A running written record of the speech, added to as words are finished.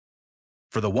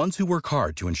For the ones who work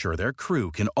hard to ensure their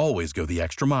crew can always go the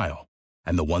extra mile,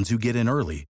 and the ones who get in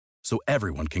early so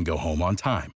everyone can go home on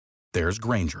time, there's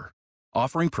Grainger,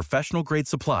 offering professional-grade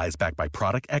supplies backed by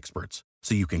product experts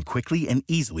so you can quickly and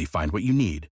easily find what you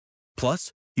need.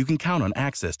 Plus, you can count on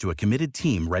access to a committed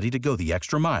team ready to go the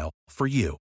extra mile for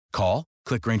you. Call,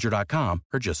 click Grainger.com,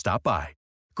 or just stop by.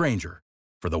 Grainger,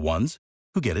 for the ones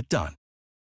who get it done.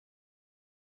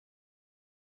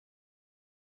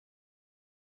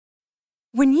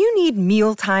 When you need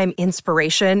mealtime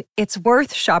inspiration, it's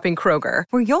worth shopping Kroger,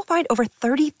 where you'll find over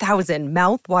 30,000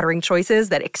 mouth-watering choices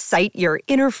that excite your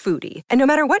inner foodie. And no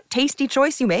matter what tasty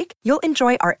choice you make, you'll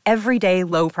enjoy our everyday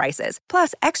low prices,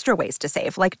 plus extra ways to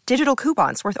save, like digital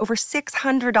coupons worth over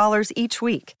 $600 each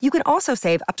week. You can also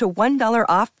save up to $1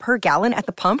 off per gallon at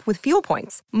the pump with fuel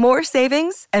points. More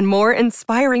savings and more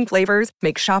inspiring flavors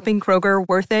make shopping Kroger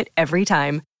worth it every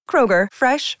time. Kroger,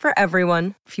 fresh for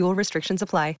everyone. Fuel restrictions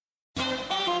apply.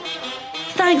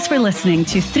 Thanks for listening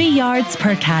to 3 Yards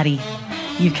Per Carry.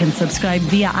 You can subscribe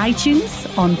via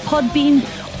iTunes, on Podbean,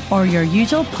 or your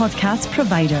usual podcast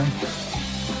provider.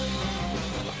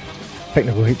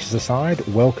 Technical hitches aside,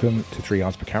 welcome to 3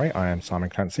 Yards Per Carry. I am Simon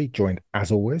Clancy, joined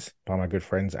as always by my good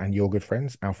friends and your good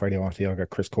friends, Alfredo Arteaga,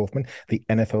 Chris Kaufman. The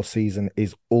NFL season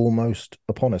is almost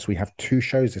upon us. We have 2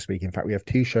 shows this week. In fact, we have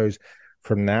 2 shows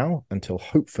from now until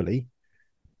hopefully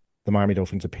the Miami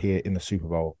Dolphins appear in the Super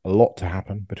Bowl. A lot to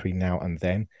happen between now and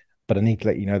then, but I need to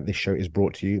let you know that this show is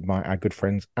brought to you by our good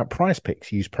friends at Prize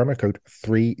Picks. Use promo code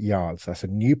 3YARDS. That's a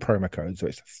new promo code, so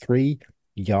it's 3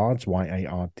 YARDS,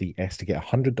 YARDS, to get a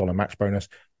 $100 match bonus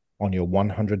on your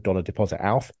 $100 deposit.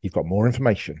 Alf, you've got more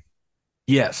information.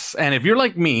 Yes, and if you're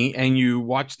like me and you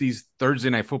watch these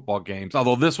Thursday night football games,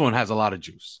 although this one has a lot of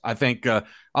juice, I think,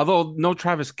 although no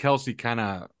Travis Kelce kind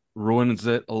of ruins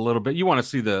it a little bit. You want to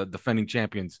see the defending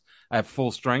champions at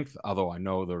full strength, although I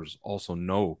know there's also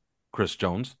no Chris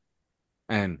Jones,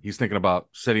 and he's thinking about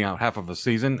sitting out half of a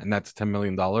season, and that's $10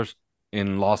 million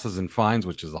in losses and fines,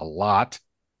 which is a lot.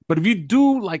 But if you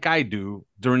do like I do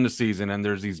during the season and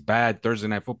there's these bad Thursday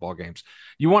night football games,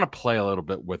 you want to play a little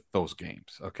bit with those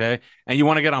games, okay? And you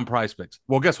want to get on Prize Picks.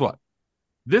 Well, guess what?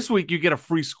 This week you get a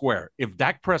free square if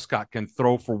Dak Prescott can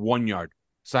throw for 1 yard.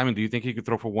 Simon, do you think he could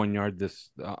throw for 1 yard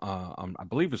this, I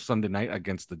believe it's Sunday night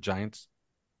against the Giants?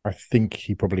 I think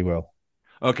he probably will.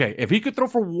 Okay, if he could throw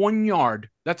for 1 yard,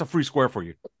 that's a free square for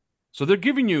you. So they're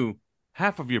giving you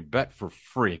half of your bet for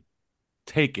free.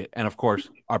 Take it. And, of course,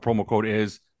 our promo code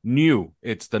is NEW.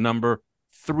 It's the number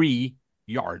 3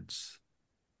 yards.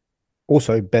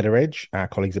 Also, Better Edge, our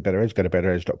colleagues at Better Edge, go to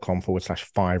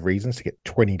betteredge.com/5 reasons to get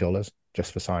 $20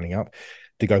 just for signing up.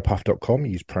 To GoPuff.com,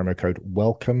 use promo code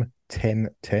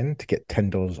WELCOME1010 to get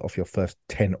 $10 off your first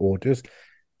 10 orders.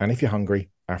 And if you're hungry,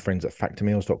 our friends at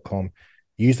factormeals.com,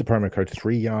 use the promo code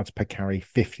 3 yards per carry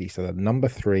 50. So the number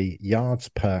 3 yards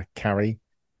per carry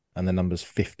and the number's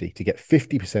 50 to get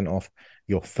 50% off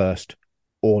your first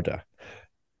order.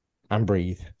 And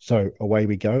breathe. So away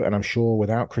we go. And I'm sure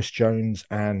without Chris Jones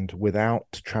and without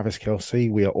Travis Kelce,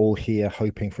 we are all here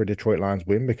hoping for a Detroit Lions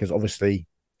win, because obviously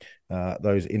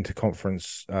those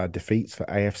interconference defeats for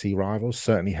AFC rivals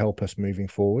certainly help us moving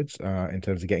forwards in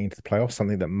terms of getting into the playoffs,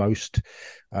 something that most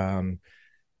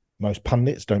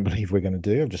pundits don't believe we're going to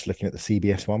do. I'm just looking at the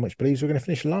CBS one, which believes we're going to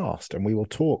finish last. And we will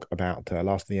talk about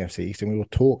last in the AFC East, and we will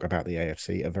talk about the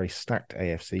AFC, a very stacked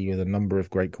AFC with a number of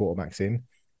great quarterbacks in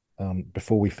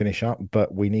before we finish up.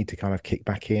 But we need to kind of kick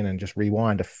back in and just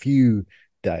rewind a few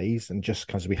days, and just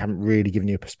because we haven't really given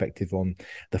you a perspective on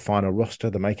the final roster,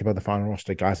 the makeup of the final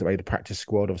roster, guys that made the practice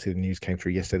squad. Obviously the news came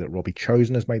through yesterday that Robbie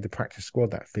Chosen has made the practice squad.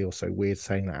 That feels so weird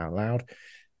saying that out loud.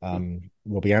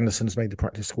 Robbie Anderson has made the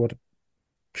practice squad. I'm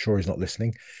sure he's not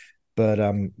listening, but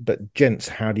gents,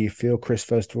 how do you feel? Chris,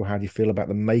 first of all, how do you feel about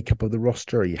the makeup of the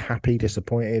roster? Are you happy,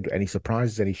 disappointed, any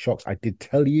surprises, any shocks? I did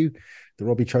tell you that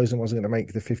Robbie Chosen wasn't going to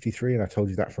make the 53, and I told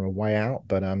you that from a way out,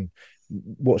 but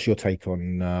what's your take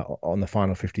on the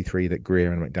final 53 that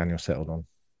Greer and McDaniel settled on?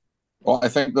 Well, I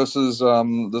think this is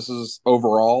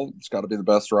overall, it's got to be the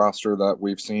best roster that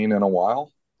we've seen in a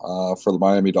while for the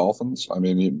Miami Dolphins. I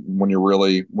mean, when you're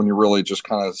really just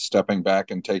kind of stepping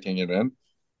back and taking it in,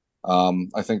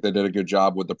 I think they did a good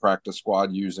job with the practice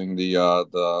squad using the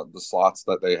slots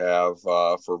that they have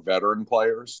for veteran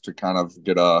players to kind of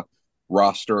get a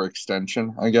roster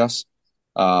extension, I guess.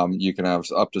 You can have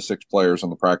up to 6 players on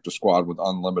the practice squad with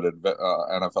unlimited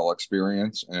NFL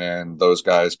experience, and those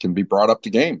guys can be brought up to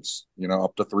games,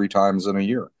 up to 3 times in a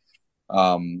year.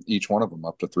 Each one of them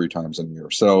up to 3 times in a year.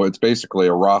 So it's basically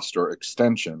a roster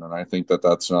extension, and I think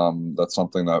that's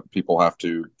something that people have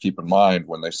to keep in mind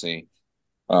when they see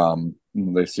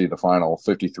they see the final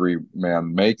 53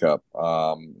 man makeup.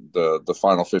 The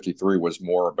final 53 was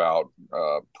more about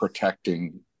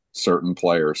protecting certain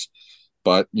players,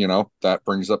 but that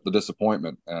brings up the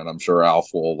disappointment, and I'm sure Alf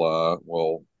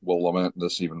will lament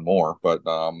this even more. But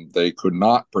they could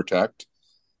not protect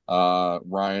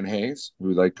Ryan Hayes,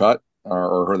 who they cut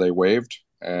or who they waived,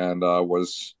 and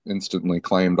was instantly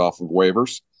claimed off of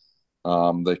waivers.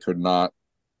 They could not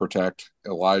protect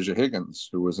Elijah Higgins,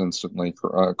 who was instantly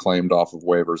claimed off of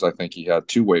waivers. I think he had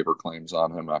 2 waiver claims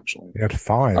on him, actually. He had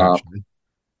 5, actually.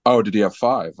 Oh, did he have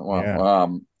 5? Well, yeah.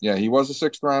 Yeah, he was a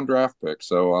 6th round draft pick.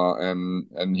 So,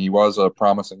 and he was a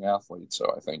promising athlete.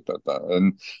 So I think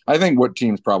and I think what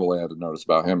teams probably had to notice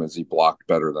about him is he blocked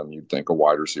better than you'd think a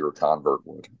wide receiver convert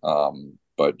would.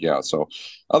 But yeah, so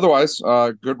otherwise,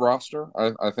 good roster.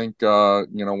 I think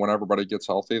when everybody gets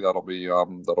healthy, that'll be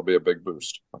a big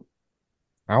boost.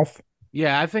 Alf?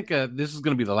 Yeah, I think this is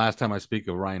going to be the last time I speak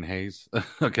of Ryan Hayes.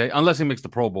 Okay, unless he makes the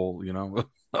Pro Bowl,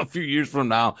 a few years from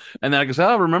now, and then I can say,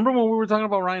 "Oh, remember when we were talking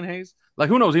about Ryan Hayes?" Like,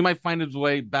 who knows? He might find his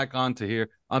way back onto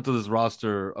this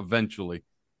roster eventually.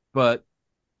 But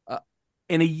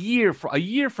in a year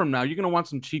from now, you're going to want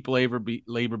some cheap labor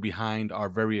behind our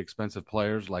very expensive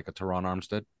players like a Teron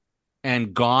Armstead,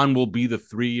 and gone will be the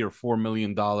 $3 or $4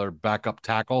 million backup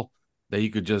tackle that you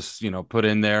could just put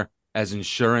in there as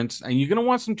insurance. And you're going to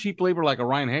want some cheap labor like a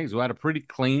Ryan Hayes, who had a pretty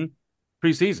clean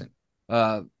preseason.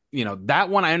 That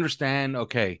one I understand.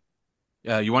 Okay.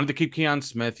 You wanted to keep Keon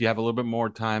Smith. You have a little bit more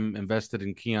time invested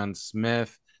in Keon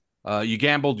Smith. You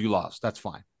gambled, you lost. That's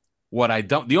fine.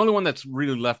 The only one that's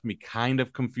really left me kind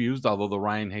of confused, although the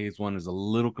Ryan Hayes one is a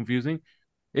little confusing,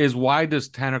 is why does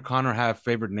Tanner Conner have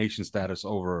favored nation status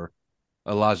over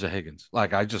Elijah Higgins?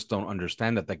 Like, I just don't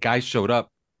understand that. The guy showed up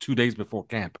 2 days before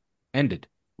camp ended,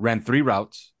 ran 3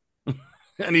 routes,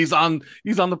 and he's on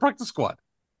the practice squad,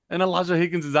 and Elijah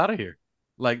Higgins is out of here.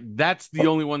 Like, that's the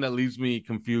only one that leaves me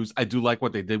confused. I do like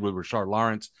what they did with Rashard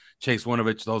Lawrence, Chase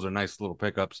Winovich. Those are nice little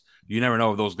pickups. You never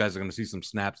know if those guys are going to see some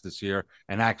snaps this year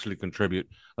and actually contribute.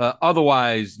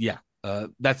 Otherwise, yeah,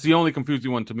 that's the only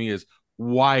confusing one to me is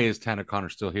why is Tanner Conner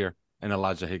still here and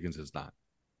Elijah Higgins is not?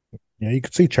 Yeah, you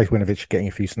could see Chase Winovich getting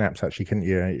a few snaps, actually, couldn't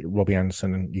you? Robbie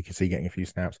Anderson, and you could see getting a few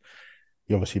snaps.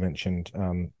 You obviously mentioned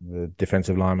the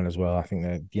defensive lineman as well. I think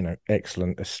they're,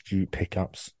 excellent, astute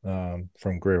pickups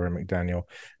from Greer and McDaniel.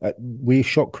 We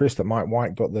shocked, Chris, that Mike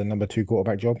White got the number 2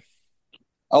 quarterback job.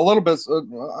 A little bit,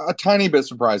 a tiny bit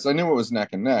surprised. I knew it was neck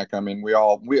and neck. I mean,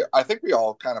 I think we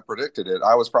all kind of predicted it.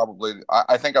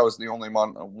 I think I was the only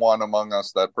one among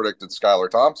us that predicted Skylar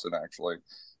Thompson actually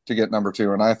to get number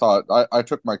 2. And I thought I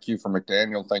took my cue from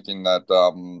McDaniel, thinking that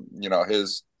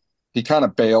he kind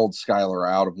of bailed Skylar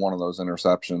out of one of those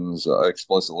interceptions,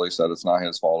 explicitly said it's not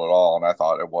his fault at all. And I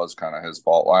thought it was kind of his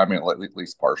fault. I mean, at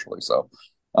least partially so.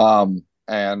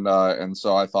 And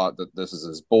so I thought that this is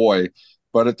his boy.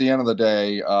 But at the end of the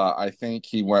day, I think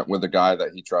he went with a guy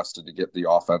that he trusted to get the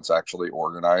offense actually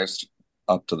organized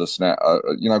up to the snap.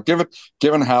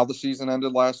 Given how the season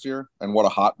ended last year and what a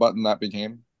hot button that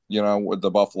became, with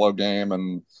the Buffalo game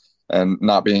and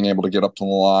not being able to get up to the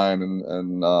line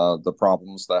and the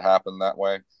problems that happened that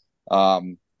way.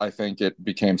 I think it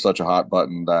became such a hot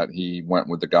button that he went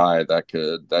with the guy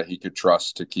that he could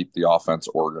trust to keep the offense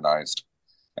organized.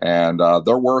 And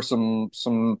there were some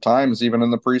times even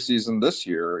in the preseason this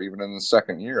year, even in the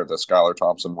second year, that Skylar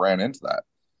Thompson ran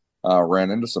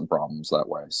into some problems that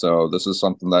way. So this is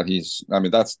something that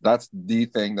that's the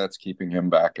thing that's keeping him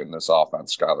back in this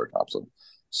offense, Skylar Thompson.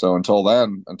 So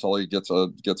until he gets a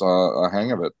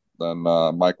hang of it, then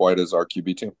Mike White is our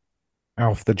QB2.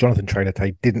 Alf, the Jonathan Taylor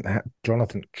trade didn't have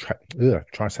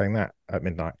try saying that at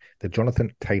midnight. The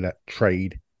Jonathan Taylor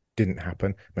trade didn't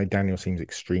happen. McDaniel seems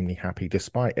extremely happy,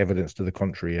 despite evidence to the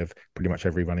contrary of pretty much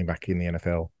every running back in the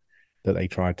NFL that they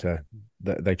tried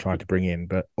to bring in.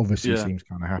 But obviously seems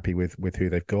kind of happy with who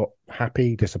they've got.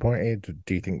 Happy, disappointed?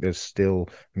 Do you think there's still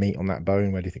meat on that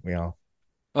bone? Where do you think we are?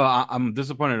 I'm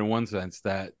disappointed in one sense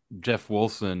that Jeff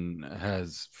Wilson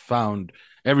has found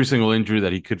every single injury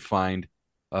that he could find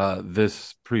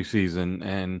this preseason.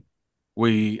 And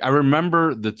I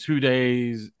remember the 2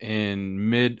 days in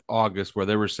mid-August where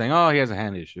they were saying, oh, he has a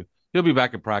hand issue. He'll be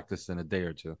back at practice in a day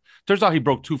or two. Turns out he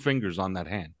broke 2 fingers on that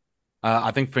hand.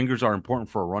 I think fingers are important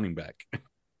for a running back,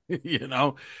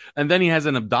 and then he has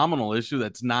an abdominal issue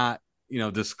that's not,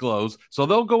 disclosed. So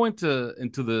they'll go into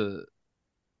the,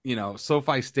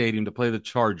 SoFi Stadium to play the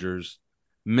Chargers,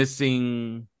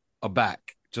 missing a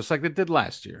back, just like they did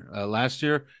last year. Last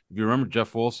year, if you remember,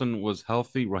 Jeff Wilson was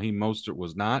healthy. Raheem Mostert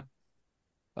was not.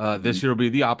 This year will be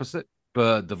the opposite.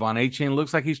 But Devon Achane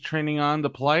looks like he's training on to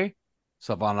play.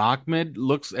 Salvan Ahmed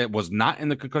was not in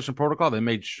the concussion protocol. They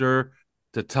made sure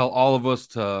to tell all of us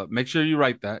to make sure you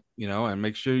write that, and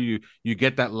make sure you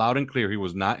get that loud and clear. He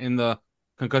was not in the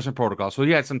concussion protocol, so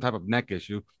he had some type of neck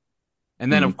issue.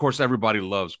 And then, of course, everybody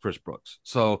loves Chris Brooks,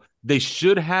 so they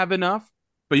should have enough.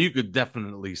 But you could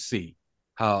definitely see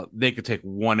how they could take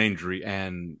one injury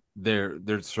and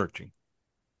they're searching.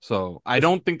 So I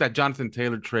don't think that Jonathan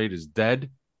Taylor trade is dead.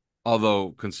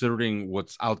 Although considering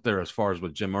what's out there as far as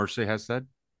what Jim Irsay has said,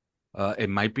 it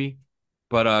might be.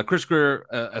 But Chris Grier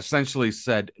essentially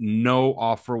said no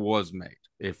offer was made.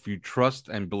 If you trust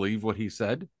and believe what he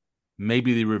said,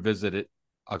 maybe they revisit it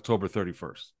October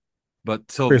 31st. But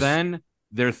till then,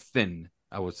 they're thin,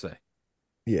 I would say.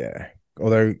 Yeah.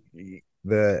 Although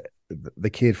the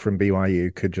kid from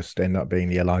BYU could just end up being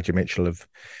the Elijah Mitchell of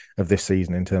this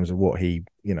season in terms of what he,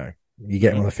 you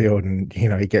get him on the field and,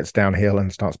 he gets downhill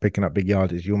and starts picking up big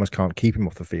yardage. You almost can't keep him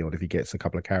off the field if he gets a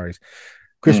couple of carries.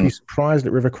 Chris, were you surprised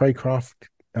at River Cracraft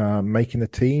making the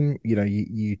team?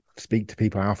 You speak to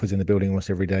people, Alpha's in the building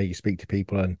almost every day. You speak to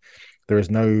people and there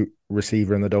is no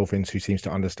receiver in the Dolphins who seems to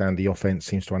understand the offense,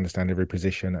 seems to understand every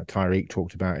position. Tyreek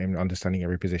talked about him understanding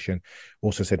every position.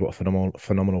 Also said what a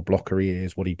phenomenal blocker he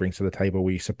is, what he brings to the table.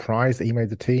 Were you surprised that he made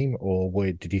the team, or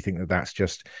did you think that that's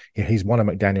just he's one of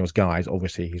McDaniel's guys?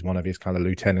 Obviously, he's one of his kind of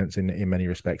lieutenants in many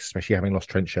respects, especially having lost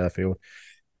Trent Sherfield.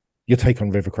 Your take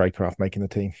on River Cracraft making the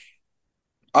team?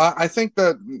 I think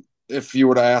that if you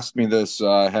would have asked me this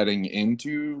heading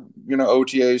into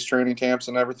OTAs, training camps,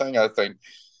 and everything, I think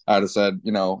I'd have said,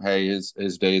 hey,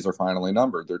 his days are finally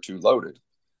numbered. They're too loaded.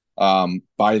 By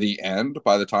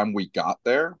the time we got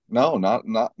there, no,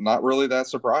 not really that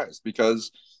surprised,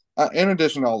 because in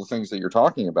addition to all the things that you're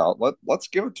talking about, let's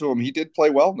give it to him. He did play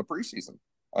well in the preseason.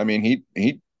 I mean,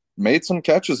 he made some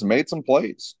catches, made some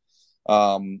plays,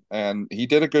 and he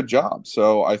did a good job.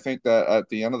 So I think that at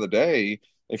the end of the day,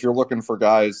 if you're looking for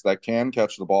guys that can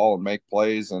catch the ball and make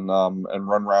plays and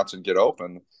run routes and get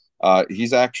open,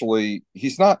 he's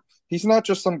not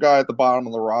just some guy at the bottom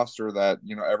of the roster that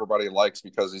everybody likes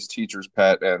because he's teacher's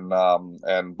pet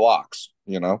and blocks.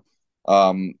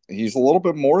 He's a little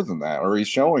bit more than that, or he's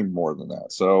showing more than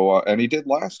that. So and he did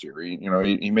last year.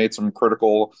 He made some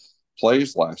critical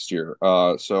plays last year.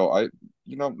 So I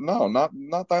no,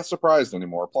 not that surprised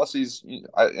anymore. Plus he's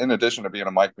in addition to being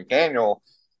a Mike McDaniel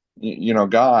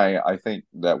guy, I think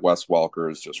that Wes Welker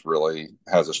is just really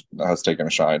has taken a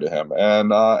shine to him,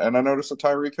 and I noticed that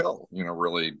Tyreek Hill,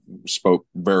 really spoke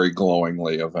very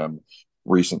glowingly of him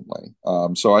recently.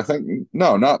 So I think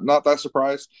not that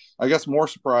surprised. I guess more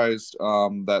surprised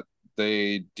that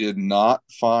they did not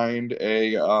find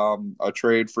a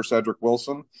trade for Cedric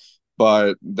Wilson,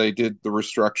 but they did the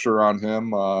restructure on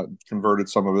him, converted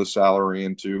some of his salary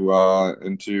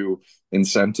into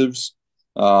incentives.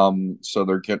 So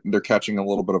they're catching a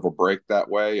little bit of a break that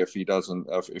way if he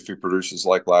produces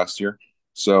like last year.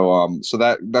 So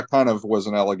that kind of was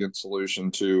an elegant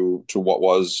solution to what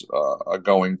was a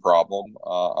going problem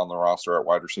on the roster at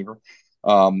wide receiver.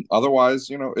 Otherwise,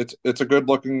 it's a good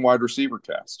looking wide receiver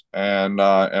cast, and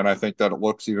I think that it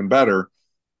looks even better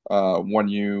when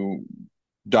you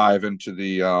dive into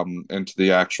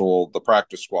the actual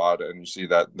practice squad and you see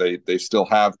that they still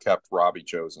have kept Robbie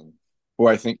Chosen, who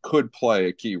I think could play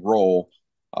a key role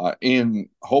in,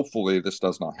 hopefully this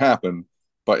does not happen,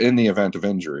 but in the event of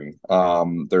injury,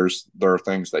 there are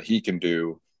things that he can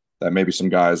do that maybe some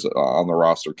guys on the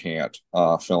roster can't,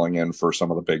 filling in for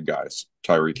some of the big guys,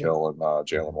 Tyreek Hill and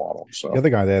Jalen Waddle. So the other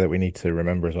guy there that we need to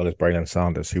remember as well is Braylon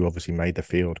Sanders, who obviously made the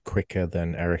field quicker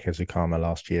than Eric Ezukama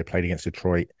last year, played against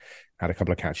Detroit, had a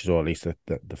couple of catches, or at least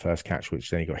the first catch,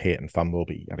 which then he got hit and fumbled,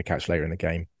 but he had a catch later in the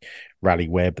game. Raleigh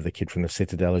Webb, the kid from the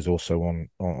Citadel, is also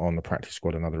on the practice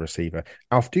squad, another receiver.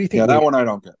 Alf, do you think... Yeah, that one I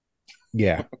don't get.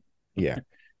 Yeah, yeah.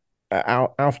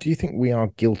 Alf, do you think we are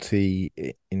guilty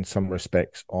in some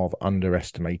respects of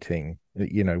underestimating,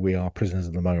 we are prisoners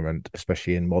of the moment,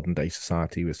 especially in modern day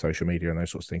society with social media and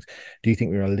those sorts of things. Do you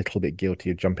think we're a little bit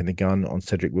guilty of jumping the gun on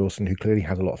Cedric Wilson, who clearly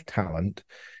has a lot of talent?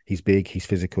 He's big, he's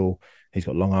physical, he's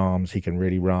got long arms, he can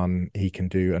really run, he can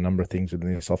do a number of things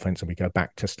within this offense. And we go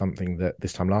back to something that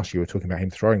this time last year, we were talking about him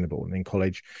throwing the ball. And in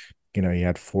college, he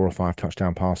had 4 or 5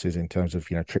 touchdown passes in terms of,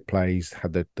 trick plays,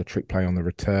 had the trick play on the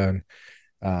return.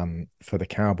 For the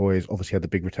Cowboys, obviously had the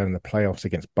big return in the playoffs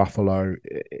against Buffalo.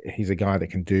 He's a guy that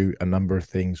can do a number of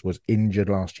things, was injured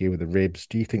last year with the ribs.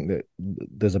 Do you think that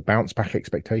there's a bounce back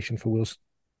expectation for Wilson?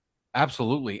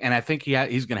 Absolutely. And I think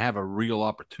he's going to have a real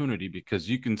opportunity, because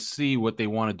you can see what they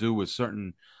want to do with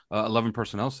certain 11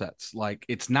 personnel sets. Like,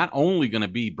 it's not only going to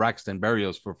be Braxton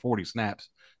Berrios for 40 snaps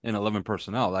in 11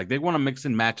 personnel. Like, they want to mix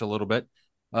and match a little bit.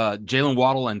 Jalen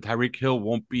Waddle and Tyreek Hill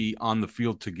won't be on the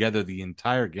field together the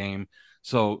entire game.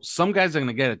 So some guys are going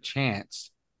to get a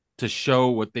chance to show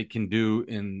what they can do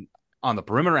on the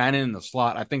perimeter and in the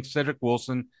slot. I think Cedric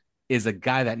Wilson is a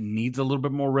guy that needs a little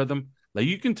bit more rhythm. Like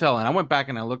you can tell, and I went back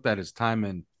and I looked at his time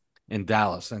in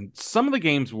Dallas, and some of the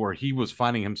games where he was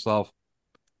finding himself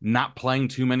not playing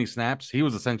too many snaps, he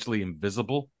was essentially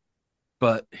invisible.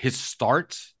 But his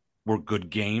starts were good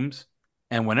games,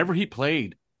 and whenever he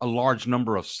played a large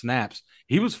number of snaps,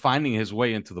 he was finding his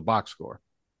way into the box score.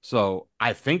 So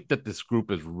I think that this group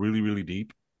is really, really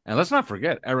deep. And let's not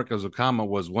forget, Eric Ezukanma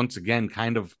was once again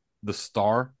kind of the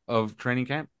star of training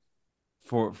camp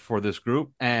for this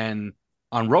group. And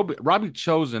on Robbie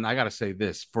Chosen, I got to say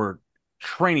this, for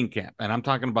training camp, and I'm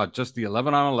talking about just the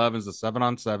 11-on-11s, the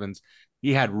 7-on-7s,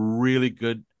 he had really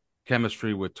good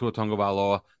chemistry with Tua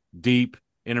Tagovailoa, deep,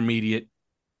 intermediate,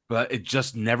 but it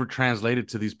just never translated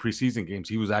to these preseason games.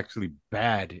 He was actually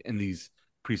bad in these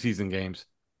preseason games.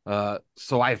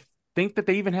 So I think that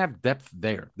they even have depth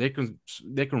there. They can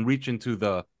reach into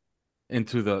the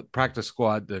practice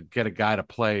squad to get a guy to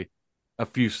play a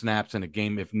few snaps in a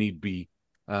game if need be.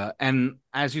 And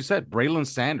as you said, Braylon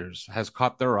Sanders has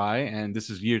caught their eye, and this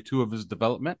is year 2 of his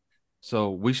development.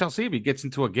 So we shall see if he gets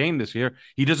into a game this year.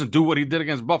 He doesn't do what he did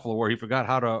against Buffalo, where he forgot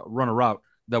how to run a route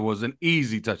that was an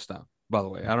easy touchdown, by the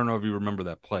way. I don't know if you remember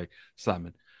that play,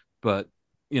 Simon. But,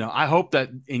 I hope that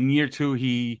in year 2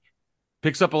 he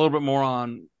picks up a little bit more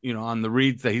on the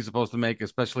reads that he's supposed to make,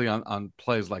 especially on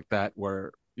plays like that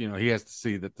where, he has to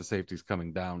see that the safety's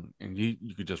coming down and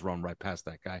you could just run right past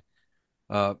that guy.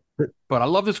 But I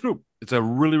love this group. It's a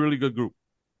really, really good group.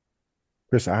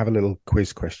 Chris, I have a little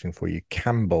quiz question for you.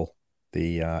 Campbell,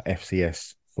 the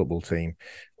FCS football team,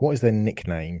 what is their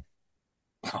nickname?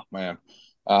 Oh man,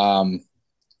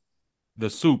 the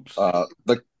Soups.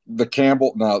 The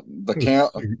Campbell. No, the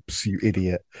Soups, you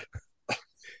idiot.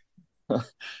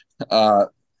 The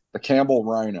Campbell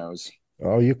Rhinos.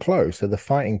 Oh, you're close. They're the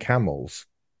Fighting Camels.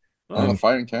 The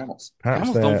Fighting Camels.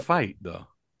 Camels don't fight, though,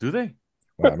 do they?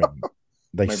 Well, I mean,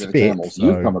 they maybe spit. The camels so,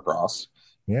 you've come across.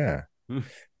 Yeah.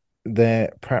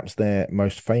 Perhaps their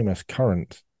most famous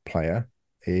current player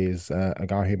is a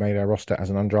guy who made our roster as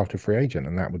an undrafted free agent,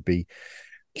 and that would be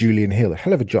Julian Hill. A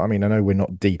hell of a job. I mean, I know we're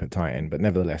not deep at tight end, but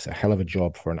nevertheless, a hell of a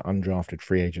job for an undrafted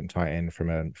free agent tight end from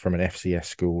an FCS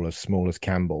school as small as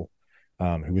Campbell,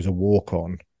 who was a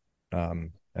walk-on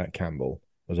at Campbell,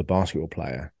 was a basketball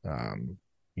player.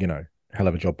 Hell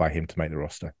of a job by him to make the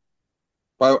roster.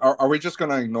 But are we just going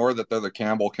to ignore that they're the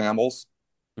Campbell Camels?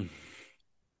 I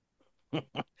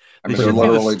mean, they're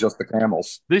literally just the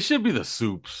Camels. They should be the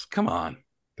Soups. Come on.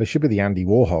 They should be the Andy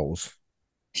Warhols.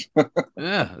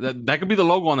 Yeah, that could be the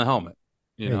logo on the helmet.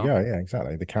 You know? Yeah,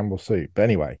 exactly. The Campbell soup. But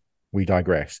anyway, we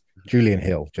digress. Julian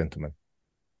Hill, gentlemen.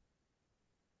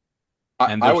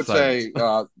 I would say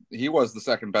he was the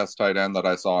second best tight end that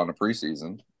I saw in a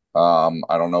preseason.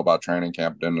 I don't know about training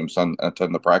camp, didn't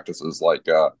attend the practices like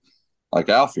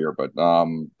Alfier,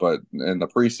 but in the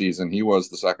preseason he was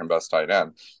the second best tight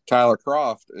end. Tyler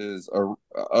Kroft is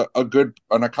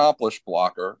an accomplished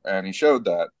blocker, and he showed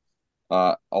that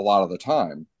a lot of the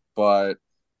time. But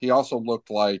he also looked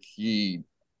like I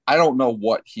don't know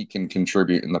what he can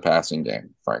contribute in the passing game,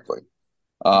 frankly,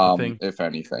 if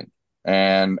anything.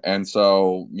 And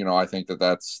so I think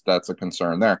that's a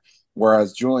concern there.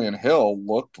 Whereas Julian Hill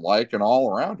looked like an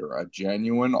all-arounder, a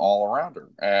genuine all-arounder,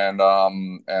 and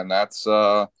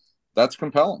that's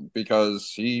compelling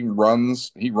because he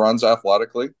runs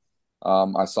athletically.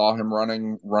 I saw him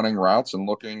running routes and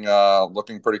looking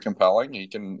pretty compelling. He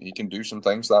can do some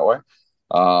things that way,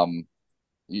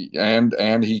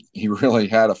 and he really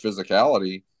had a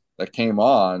physicality that came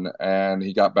on, and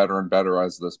he got better and better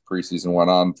as this preseason went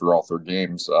on through all 3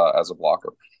 games as a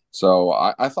blocker. So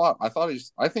I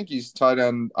think he's tight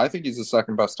end. I think he's the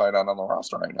second best tight end on the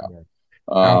roster right now.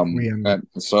 And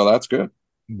so that's good.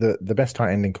 The best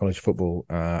tight end in college football,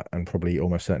 and probably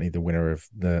almost certainly the winner of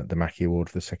the Mackey Award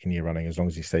for the second year running, as long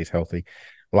as he stays healthy,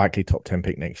 likely top 10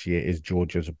 pick next year, is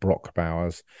Georgia's Brock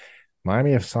Bowers.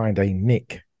 Miami have signed a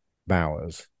Nick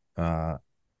Bowers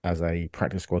as a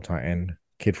practice squad tight end,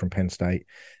 kid from Penn State,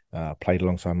 played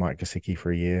alongside Mike Gesicki for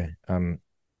a year.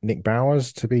 Nick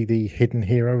Bowers to be the hidden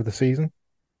hero of the season?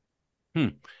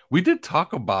 We did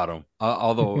talk about him,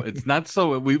 although it's not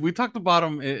so. We talked about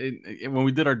him when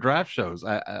we did our draft shows,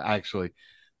 actually,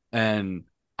 and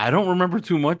I don't remember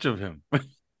too much of him,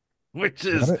 which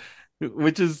is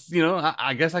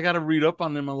I guess I got to read up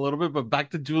on him a little bit. But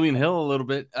back to Julian Hill a little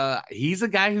bit. He's a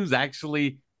guy who's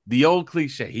actually the old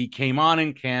cliche. He came on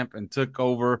in camp and took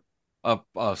over a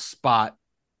spot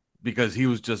because he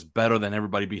was just better than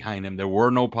everybody behind him. There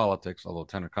were no politics, although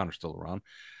Tanner Connor's still around.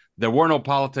 There were no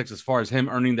politics as far as him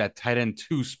earning that tight end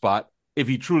 2 spot, if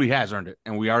he truly has earned it.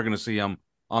 And we are going to see him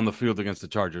on the field against the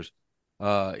Chargers.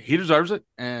 He deserves it,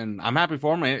 and I'm happy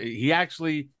for him. He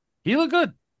looked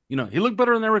good. He looked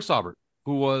better than Eric Saubert,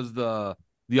 who was the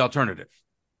alternative.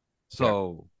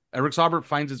 So Eric Saubert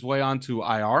finds his way onto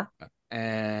IR,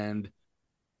 and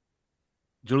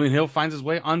Julian Hill finds his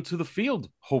way onto the field,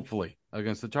 hopefully,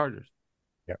 against the Chargers.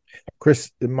 Yeah.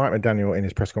 Chris, Mike McDaniel in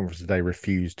his press conference today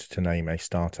refused to name a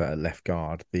starter at left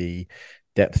guard. The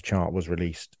depth chart was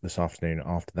released this afternoon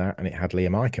after that, and it had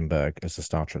Liam Eichenberg as the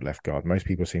starter at left guard. Most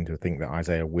people seem to think that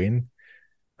Isaiah Wynn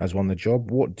has won the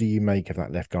job. What do you make of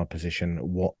that left guard position?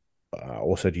 What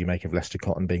also do you make of Lester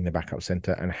Cotton being the backup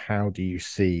centre? And how do you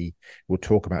see, we'll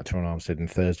talk about Terron Armstead in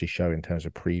Thursday's show in terms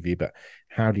of preview, but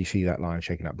how do you see that line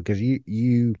shaking up? Because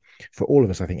you, for all of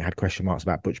us, I think, had question marks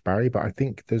about Butch Barry, but I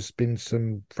think there's been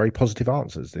some very positive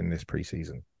answers in this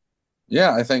preseason.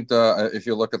 Yeah, I think if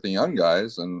you look at the young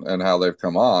guys and how they've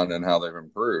come on and how they've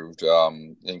improved,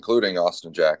 including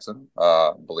Austin Jackson,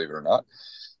 believe it or not,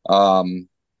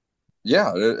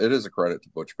 yeah, it is a credit to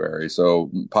Butch Barry.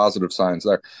 So positive signs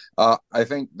there. I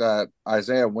think that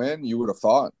Isaiah Wynn, you would have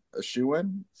thought a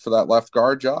shoe-in for that left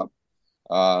guard job.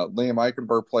 Liam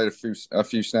Eichenberg played a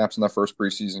few snaps in that first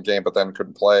preseason game, but then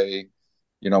couldn't play,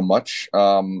 much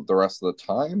the rest of the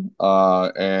time.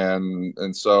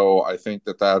 And so I think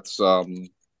that's that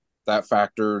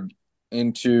factored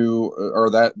into, or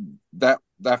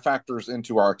that factors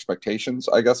into our expectations,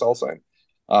 I guess I'll say.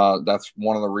 That's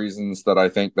one of the reasons that I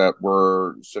think that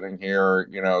we're sitting here,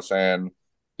 saying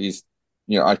he's,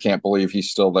 I can't believe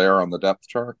he's still there on the depth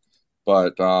chart.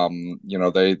 But,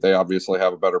 they obviously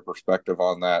have a better perspective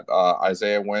on that.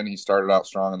 Isaiah Wynn, he started out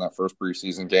strong in that first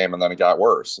preseason game, and then it got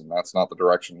worse. And that's not the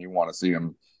direction you want to see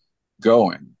him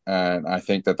going. And I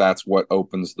think that's what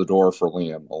opens the door for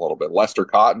Liam a little bit. Lester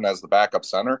Cotton as the backup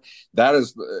center, that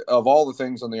is, of all the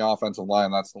things on the offensive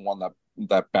line, that's the one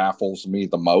that baffles me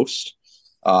the most.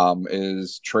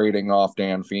 Is trading off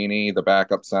Dan Feeney, the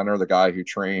backup center, the guy who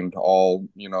trained all,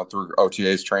 through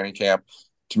OTA's training camp,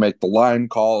 to make the line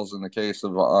calls in the case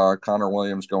of Connor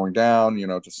Williams going down,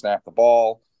 to snap the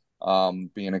ball,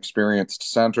 be an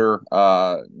experienced center.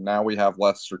 Now we have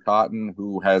Lester Cotton,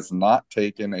 who has not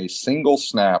taken a single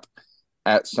snap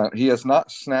at center. He has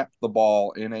not snapped the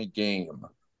ball in a game.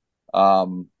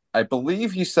 I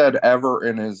believe he said ever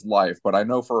in his life, but I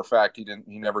know for a fact he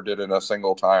never did it a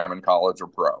single time in college or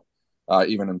pro,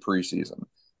 even in preseason.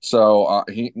 So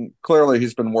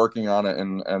he's been working on it,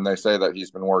 and they say that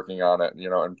he's been working on it,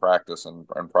 in practice and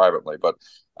privately. But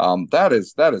that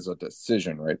is a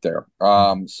decision right there.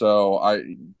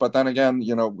 But then again,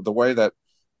 the way that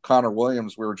Connor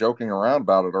Williams, we were joking around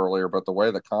about it earlier, but the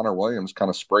way that Connor Williams kind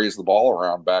of sprays the ball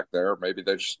around back there, maybe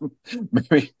they just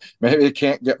maybe it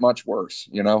can't get much worse,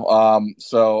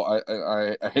 So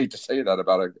I hate to say that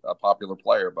about a popular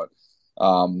player,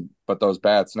 but those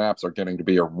bad snaps are getting to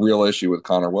be a real issue with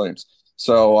Connor Williams.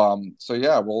 So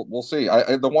yeah, we'll see.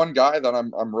 The one guy that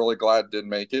I'm really glad did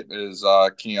make it is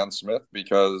Keon Smith,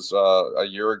 because a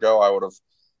year ago I would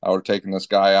have taken this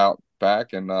guy out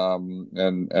back and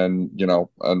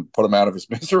put him out of his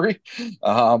misery.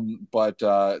 But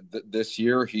this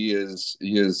year he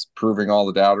is proving all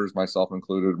the doubters, myself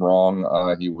included,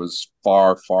 wrong. He was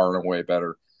far and away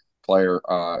better player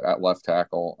at left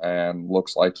tackle, and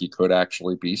looks like he could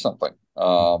actually be something.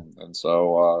 And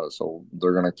so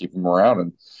they're going to keep him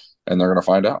around, and they're going to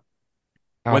find out.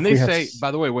 When they say, by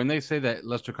the way, when they say that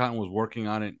Lester Cotton was working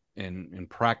on it in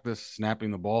practice, snapping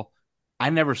the ball, I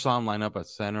never saw him line up at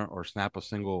center or snap a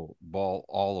single ball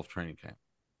all of training camp.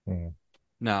 Mm.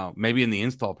 Now, maybe in the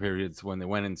install periods when they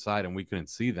went inside and we couldn't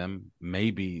see them,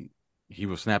 maybe he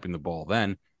was snapping the ball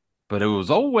then. But it was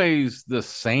always the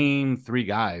same 3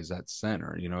 guys at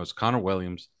center. It's Connor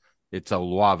Williams, it's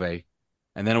Oluave,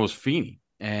 and then it was Feeney.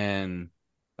 And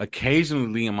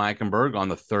occasionally Liam Eichenberg on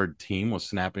the third team was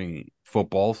snapping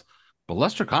footballs. But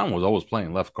Lester Cotton was always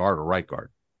playing left guard or right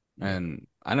guard. And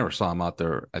I never saw him out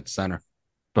there at center.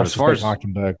 But as far as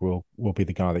Eichenberg will be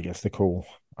the guy that gets the call,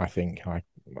 I think. I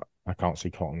can't see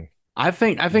Cotton. I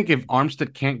think if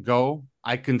Armstead can't go,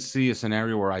 I can see a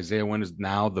scenario where Isaiah Wynn is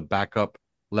now the backup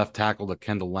left tackle to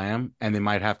Kendall Lamb, and they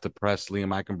might have to press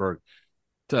Liam Eichenberg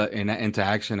into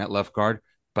action at left guard.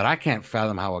 But I can't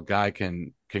fathom how a guy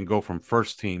can go from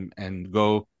first team and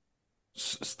go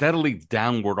steadily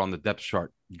downward on the depth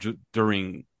chart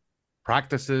during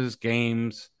practices,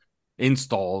 games,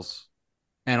 installs,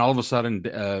 and all of a sudden,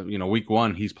 week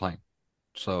 1 he's playing.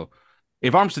 So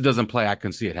if Armstead doesn't play, I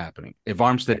can see it happening. If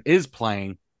Armstead is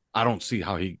playing, I don't see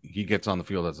how he gets on the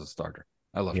field as a starter.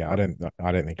 I love Yeah, Clark.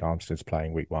 I don't think Armstead's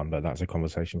playing week one, but that's a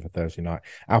conversation for Thursday night.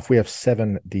 Alf, we have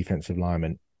 7 defensive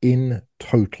linemen in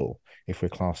total, if we're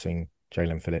classing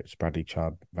Jalen Phillips, Bradley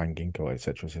Chubb, Van Ginkel,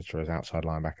 etc., as outside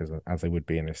linebackers as they would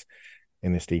be in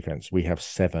this defense. We have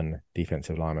 7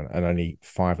 defensive linemen, and only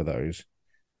 5 of those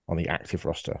on the active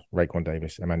roster: Raekwon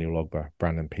Davis, Emmanuel Ogba,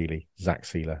 Brandon Peely, Zach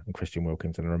Sealer, and Christian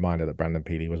Wilkins. And a reminder that Brandon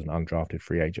Peely was an undrafted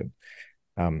free agent.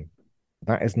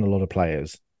 That isn't a lot of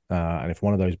players. And if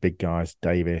one of those big guys,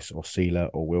 Davis or Sealer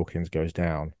or Wilkins, goes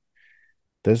down,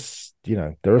 there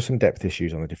are some depth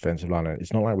issues on the defensive line.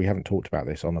 It's not like we haven't talked about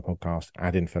this on the podcast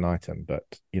ad infinitum, but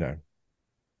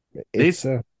it's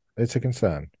a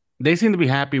concern. They seem to be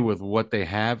happy with what they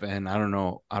have, and I don't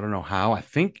know how. I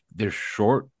think they're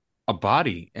short a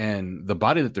body, and the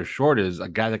body that they're short is a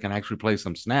guy that can actually play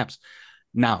some snaps.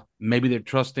 Now, maybe they're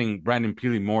trusting Brandon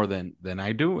Peely more than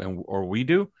I do, or we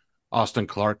do. Austin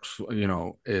Clark,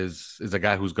 is a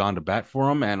guy who's gone to bat for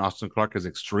him, and Austin Clark is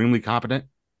extremely competent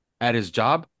at his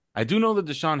job. I do know that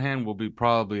Deshaun Hand will be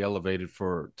probably elevated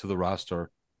to the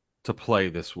roster to play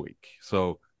this week.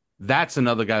 So that's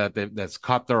another guy that's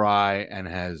caught their eye and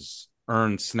has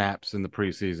earned snaps in the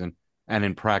preseason and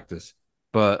in practice.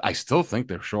 But I still think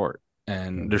they're short,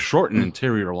 and they're short in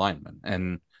interior linemen.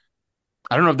 And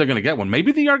I don't know if they're going to get one.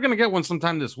 Maybe they are going to get one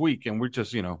sometime this week, and we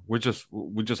just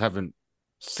haven't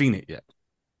seen it yet.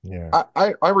 Yeah,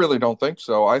 I really don't think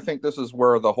so. I think this is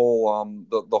where the whole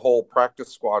the whole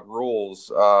practice squad rules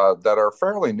that are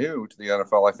fairly new to the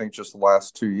NFL. I think just the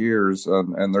last 2 years,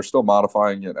 and they're still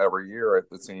modifying it every year.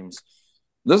 It seems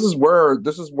this is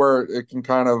where it can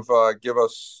kind of give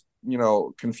us,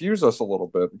 confuse us a little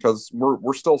bit, because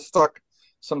we're still stuck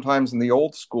sometimes in the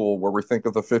old school where we think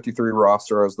of the 53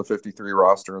 roster as the 53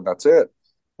 roster and that's it.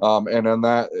 And in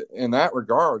that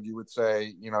regard, you would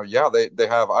say, yeah, they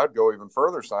have. I'd go even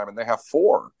further, Simon. They have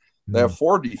 4. They have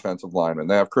 4 defensive linemen.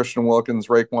 They have Christian Wilkins,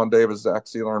 Raekwon Davis, Zach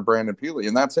Sealer, and Brandon Peely,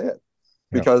 and that's it.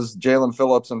 Because Jalen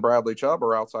Phillips and Bradley Chubb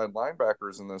are outside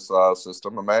linebackers in this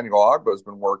system. Emmanuel Ogba has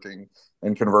been working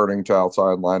and converting to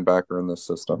outside linebacker in this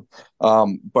system.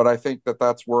 But I think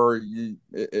that's where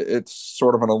it's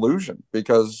sort of an illusion,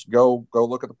 because go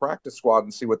look at the practice squad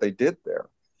and see what they did there.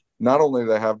 Not only do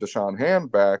they have Deshaun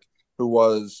Hand back,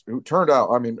 who turned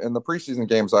out, I mean, in the preseason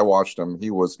games I watched him,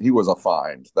 he was a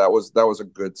find. That was a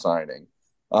good signing.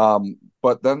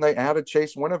 But then they added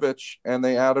Chase Winovich and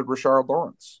they added Rashard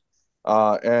Lawrence.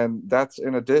 And that's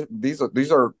in addition, these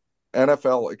are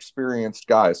NFL experienced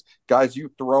guys you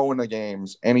throw in the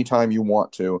games anytime you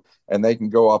want to, and they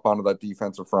can go up onto that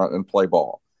defensive front and play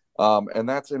ball. And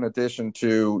that's in addition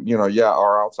to,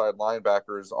 our outside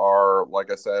linebackers are,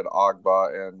 like I said,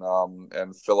 Ogba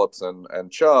and Phillips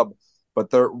and Chubb, but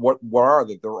what are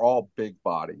they? They're all big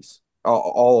bodies.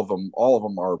 All of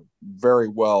them are very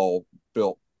well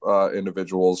built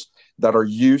individuals that are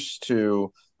used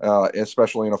to,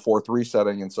 especially in a 4-3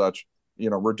 setting and such,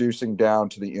 reducing down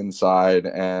to the inside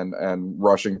and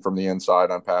rushing from the inside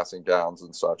on passing downs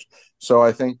and such. So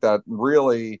I think that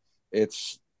really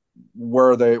it's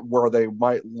where they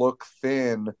might look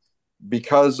thin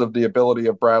because of the ability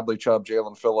of Bradley Chubb,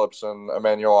 Jalen Phillips, and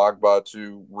Emmanuel Ogba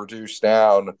to reduce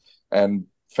down and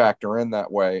factor in that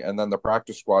way. And then the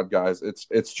practice squad guys,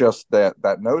 it's just that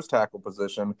nose tackle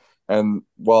position. And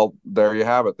well, there you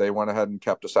have it. They went ahead and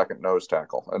kept a second nose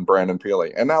tackle and Brandon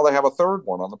Peely. And now they have a third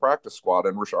one on the practice squad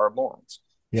in Rashard Lawrence.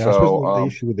 Yeah, I suppose the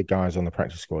issue with the guys on the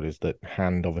practice squad is that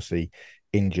Hand obviously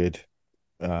injured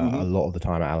a lot of the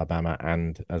time at Alabama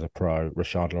and as a pro.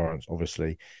 Rashard Lawrence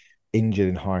obviously injured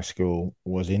in high school,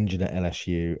 was injured at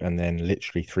LSU, and then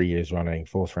literally 3 years running,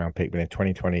 4th-round pick. But in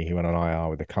 2020, he went on IR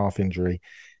with a calf injury.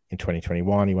 In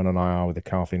 2021, he went on IR with a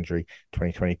calf injury.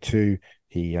 2022,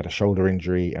 he had a shoulder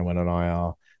injury and went on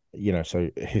IR. So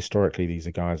historically, these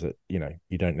are guys that,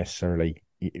 you don't necessarily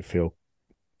feel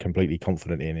completely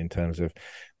confident in terms of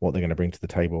what they're going to bring to the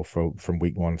table from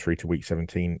week 1 through to week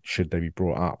 17, should they be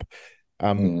brought up.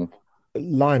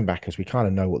 Linebackers, we kind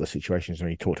of know what the situation is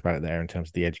when you talked about it there in terms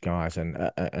of the edge guys and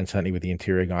certainly with the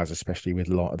interior guys, especially with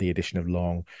the addition of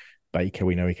Long. Baker,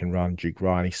 we know he can run. Duke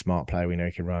Riley, smart player, we know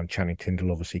he can run. Channing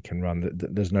Tindall obviously can run.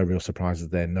 There's no real surprises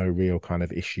there, no real kind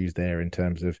of issues there in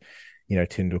terms of,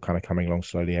 Tindall kind of coming along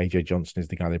slowly. AJ Johnson is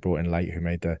the guy they brought in late who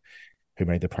made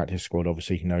the practice squad.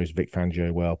 Obviously, he knows Vic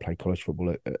Fangio well, played college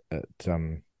football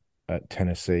at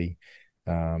Tennessee.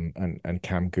 And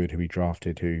Cam Good, who he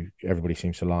drafted, who everybody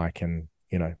seems to like, and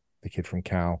the kid from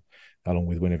Cal, along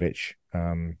with Winovich,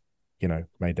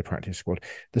 made the practice squad.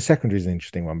 The secondary is an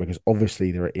interesting one because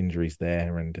obviously there are injuries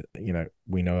there, and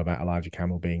we know about Elijah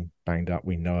Campbell being banged up.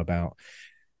 We know about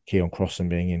Keon Crossan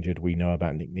being injured. We know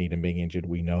about Nick Needham being injured.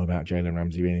 We know about Jalen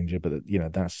Ramsey being injured. But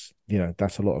that's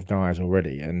a lot of guys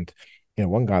already. And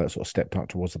one guy that sort of stepped up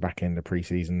towards the back end of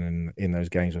preseason and in those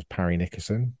games was Parry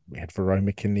Nickerson. We had Verone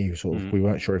McKinley, who sort of we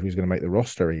weren't sure if he was going to make the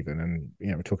roster even, and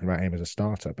we're talking about him as a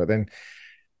starter. But then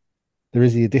there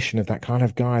is the addition of that kind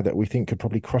of guy that we think could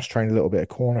probably cross-train a little bit of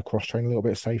corner, cross-train a little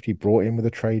bit of safety, brought in with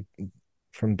a trade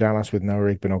from Dallas with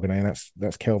Noah Igbinoghene, and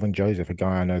that's Kelvin Joseph, a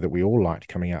guy I know that we all liked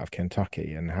coming out of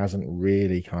Kentucky and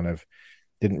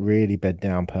didn't really bed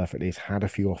down perfectly. He's had a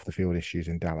few off-the-field issues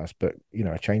in Dallas, but,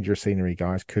 a change of scenery,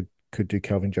 guys, could do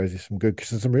Kelvin Joseph some good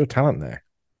because there's some real talent there.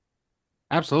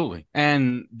 Absolutely.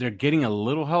 And they're getting a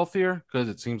little healthier because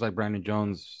it seems like Brandon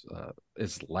Jones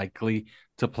is likely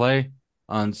to play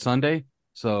on Sunday.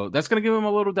 So that's going to give him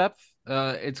a little depth.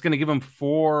 It's going to give him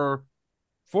four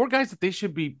guys that they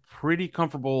should be pretty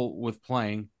comfortable with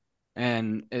playing.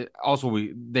 And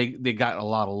they got a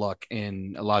lot of luck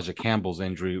in Elijah Campbell's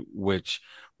injury, which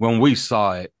when we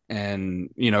saw it, and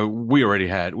we already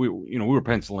had we were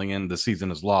penciling in the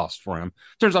season as lost for him.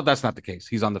 Turns out that's not the case.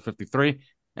 He's on the 53,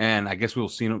 and I guess we'll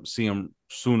see him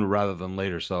sooner rather than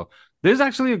later. So there's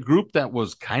actually a group that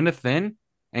was kind of thin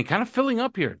and kind of filling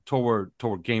up here toward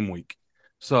game week.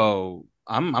 So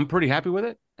I'm pretty happy with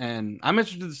it, and I'm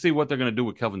interested to see what they're going to do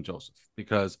with Kelvin Joseph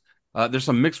because there's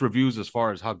some mixed reviews as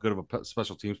far as how good of a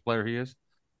special teams player he is.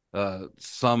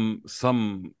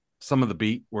 Some of the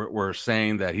beat were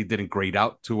saying that he didn't grade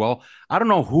out too well. I don't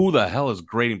know who the hell is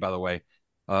grading, by the way,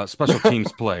 special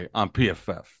teams play on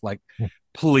PFF. Like,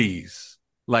 please,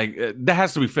 like that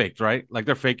has to be faked, right? Like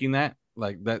they're faking that,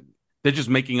 like that they're just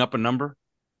making up a number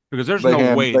because there's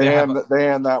no way they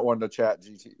hand that one to Chat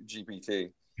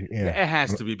GPT. Yeah. It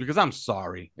has to be because I'm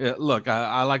sorry. Look,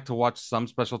 I like to watch some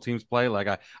special teams play. Like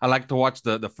I like to watch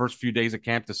the first few days of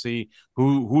camp to see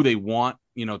who they want,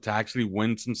 to actually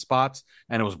win some spots.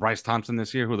 And it was Bryce Thompson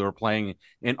this year who they were playing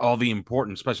in all the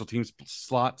important special teams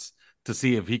slots to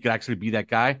see if he could actually be that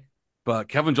guy. But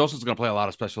Kelvin Joseph's going to play a lot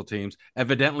of special teams.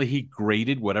 Evidently, he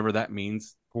graded, whatever that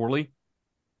means, poorly.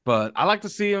 But I like to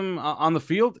see him on the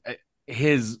field.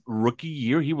 His rookie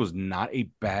year, he was not a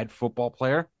bad football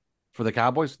player for the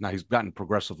Cowboys. Now he's gotten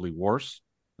progressively worse.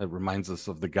 That reminds us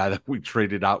of the guy that we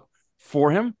traded out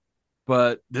for him.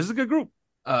 But this is a good group.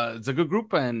 It's a good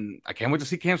group, and I can't wait to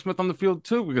see Cam Smith on the field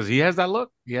too because he has that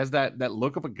look. He has that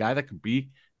look of a guy that could be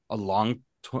a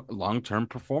long-term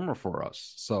performer for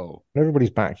us. So when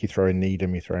everybody's back, you throw in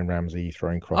Needham, you throw in Ramsey, you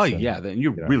throw in Crossan. Oh yeah, then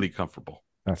you're really comfortable.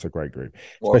 That's a great group.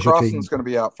 Well, Crossan's going to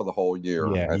be out for the whole year.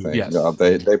 I think. Yes.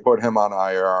 They put him on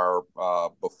IR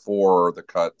before the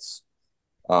cuts.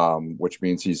 Which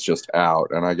means he's just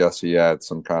out, and I guess he had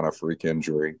some kind of freak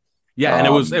injury. Yeah, and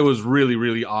it was really,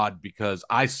 really odd because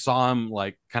I saw him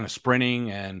like kind of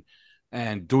sprinting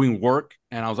and doing work,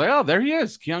 and I was like, oh, there he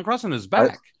is. Keon Crossan is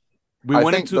back. We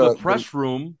went into the press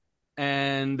room,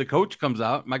 and the coach comes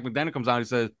out. Mike McDaniel comes out. And he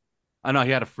says, I know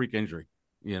he had a freak injury,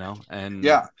 and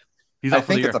yeah, he's out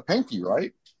for the year. It's a pinky,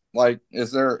 right? Like,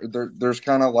 is there's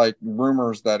kind of like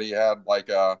rumors that he had like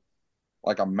a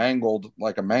mangled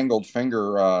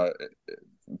finger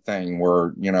thing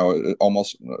where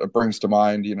it brings to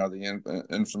mind the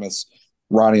infamous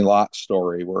Ronnie Lott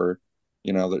story where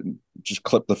just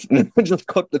clip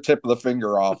the tip of the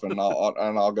finger off and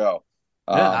I'll go.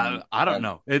 I don't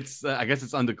know. It's I guess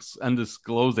it's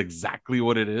undisclosed exactly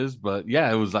what it is, but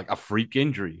yeah, it was like a freak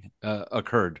injury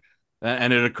occurred.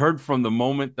 And it occurred from the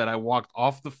moment that I walked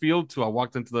off the field to I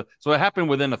walked into so it happened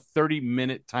within a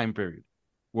 30-minute time period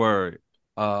where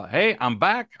hey, I'm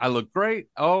back. I look great.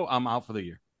 Oh, I'm out for the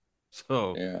year.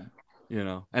 So,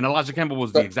 yeah, and Elijah Campbell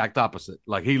was the exact opposite.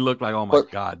 Like he looked like, oh my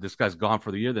God, this guy's gone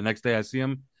for the year. The next day I see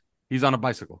him, he's on a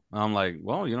bicycle. And I'm like,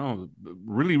 well,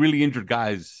 really, really injured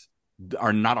guys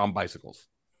are not on bicycles.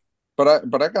 But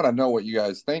I got to know what you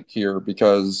guys think here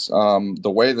because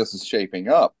the way this is shaping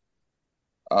up,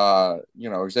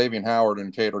 Xavier Howard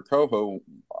and Kader Kohou,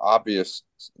 obvious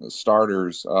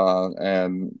starters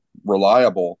and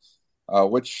reliable.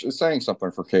 Which is saying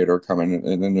something for Kader coming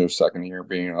into his second year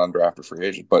being an undrafted free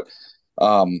agent. But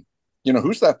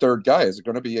who's that third guy? Is it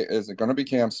going to be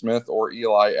Cam Smith or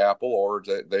Eli Apple, or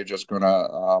are they just going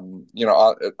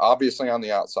to obviously on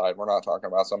the outside? We're not talking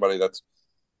about somebody that's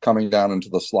coming down into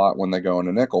the slot when they go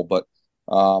into nickel, but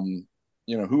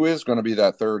who is going to be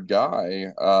that third guy?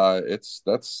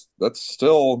 That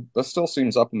still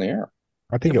seems up in the air.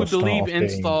 I think if we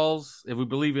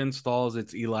believe installs,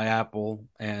 it's Eli Apple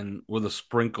and with a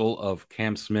sprinkle of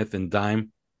Cam Smith and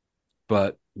dime.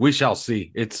 But we shall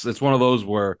see. It's one of those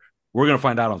where we're going to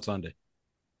find out on Sunday.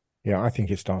 Yeah, I think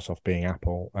it starts off being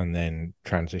Apple and then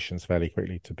transitions fairly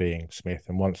quickly to being Smith.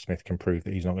 And once Smith can prove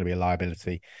that he's not going to be a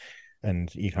liability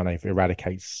and he kind of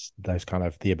eradicates those kind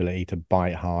of the ability to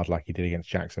bite hard like he did against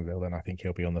Jacksonville, then I think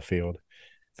he'll be on the field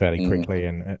fairly quickly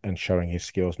and showing his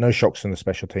skills. No shocks in the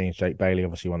special teams. Jake Bailey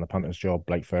obviously won the punter's job.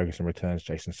 Blake Ferguson returns.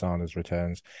 Jason Sanders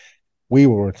returns. We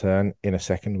will return in a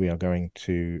second. We are going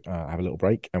to have a little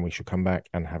break, and we shall come back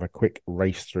and have a quick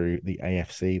race through the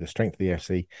AFC, the strength of the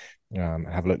AFC,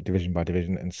 have a look division by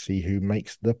division and see who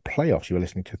makes the playoffs. You are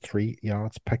listening to 3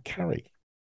 Yards Per Carry.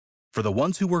 For the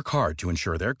ones who work hard to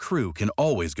ensure their crew can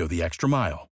always go the extra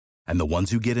mile, and the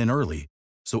ones who get in early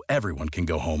so everyone can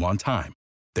go home on time,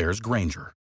 there's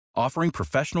Grainger, offering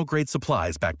professional-grade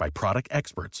supplies backed by product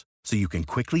experts so you can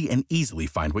quickly and easily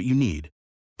find what you need.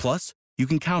 Plus, you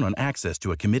can count on access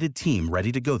to a committed team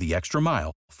ready to go the extra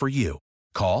mile for you.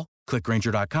 Call, click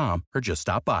Grainger.com, or just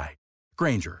stop by.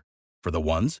 Grainger, for the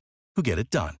ones who get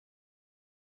it done.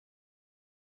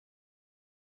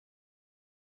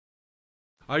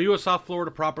 Are you a South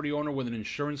Florida property owner with an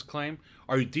insurance claim?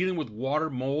 Are you dealing with water,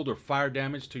 mold, or fire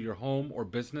damage to your home or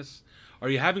business? Are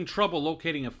you having trouble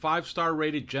locating a 5-star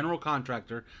rated general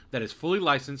contractor that is fully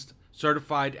licensed,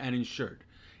 certified, and insured?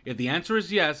 If the answer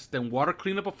is yes, then Water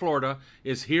Cleanup of Florida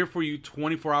is here for you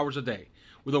 24 hours a day.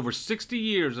 With over 60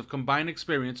 years of combined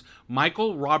experience,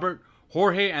 Michael, Robert,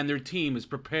 Jorge, and their team is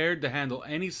prepared to handle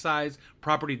any size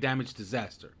property damage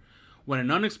disaster. When an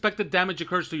unexpected damage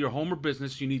occurs to your home or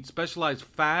business, you need specialized,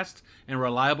 fast, and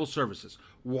reliable services.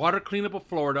 Water Cleanup of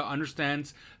Florida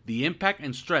understands the impact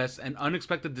and stress an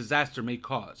unexpected disaster may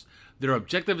cause. Their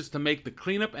objective is to make the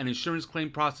cleanup and insurance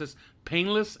claim process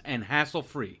painless and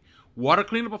hassle-free. Water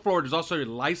Cleanup of Florida is also a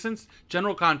licensed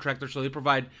general contractor, so they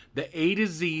provide the A to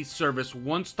Z service,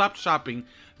 one-stop shopping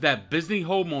that busy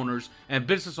homeowners and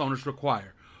business owners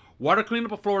require. Water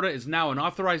Cleanup of Florida is now an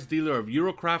authorized dealer of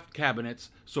Eurocraft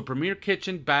cabinets, so premier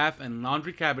kitchen, bath, and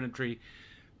laundry cabinetry,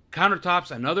 countertops,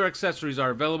 and other accessories are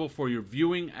available for your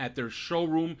viewing at their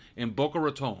showroom in Boca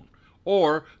Raton.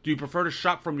 Or, do you prefer to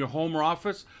shop from your home or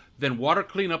office? Then Water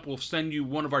Cleanup will send you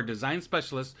one of our design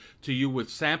specialists to you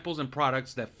with samples and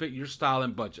products that fit your style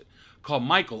and budget. Call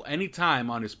Michael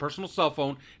anytime on his personal cell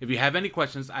phone if you have any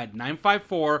questions at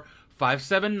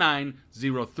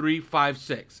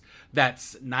 954-579-0356.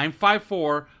 That's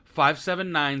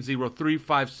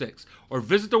 954-579-0356. Or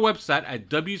visit their website at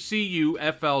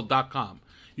wcufl.com.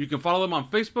 You can follow them on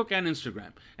Facebook and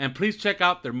Instagram. And please check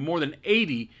out their more than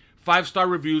 80 5-star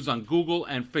reviews on Google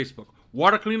and Facebook.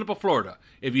 Water Cleanup of Florida.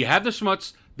 If you have the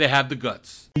schmutz, they have the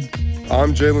guts.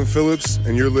 I'm Jalen Phillips,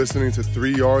 and you're listening to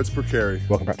 3 Yards Per Carry.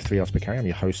 Welcome back to 3 Yards Per Carry. I'm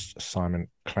your host, Simon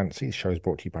Clancy. The show is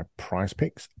brought to you by Prize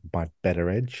Picks, by Better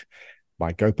Edge,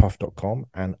 by GoPuff.com,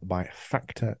 and by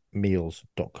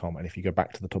FactorMeals.com. And if you go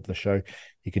back to the top of the show,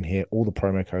 you can hear all the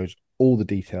promo codes, all the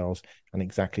details, and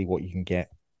exactly what you can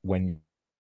get when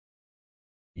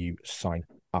you sign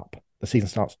up. The season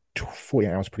starts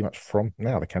 48 hours pretty much from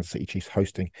now. The Kansas City Chiefs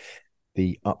hosting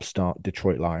the upstart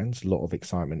Detroit Lions. A lot of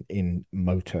excitement in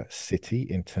Motor City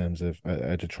in terms of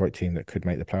a Detroit team that could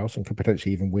make the playoffs and could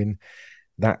potentially even win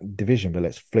that division. But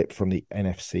let's flip from the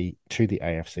NFC to the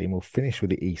AFC, and we'll finish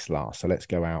with the East last. So let's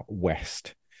go out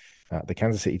west. The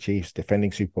Kansas City Chiefs,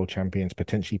 defending Super Bowl champions,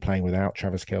 potentially playing without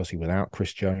Travis Kelce, without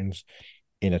Chris Jones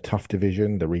in a tough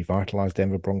division. The revitalized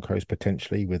Denver Broncos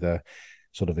potentially with a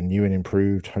sort of a new and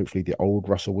improved, hopefully the old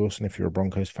Russell Wilson, if you're a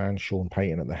Broncos fan, Sean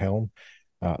Payton at the helm.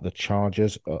 The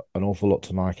Chargers, an awful lot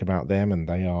to like about them, and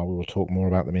we will talk more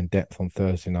about them in depth on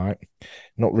Thursday night.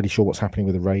 Not really sure what's happening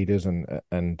with the Raiders, and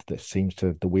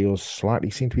the wheels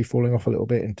slightly seem to be falling off a little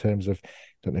bit in terms of,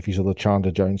 don't know if you saw the Chandler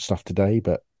Jones stuff today,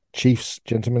 but Chiefs,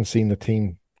 gentlemen, seem the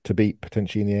team to beat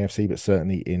potentially in the AFC, but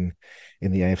certainly in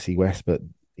the AFC West. But,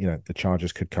 the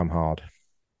Chargers could come hard.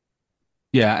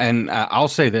 Yeah, and I'll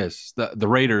say this. The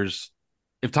Raiders,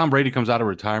 if Tom Brady comes out of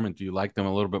retirement, do you like them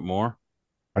a little bit more?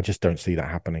 I just don't see that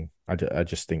happening. I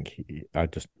just think I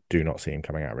just do not see him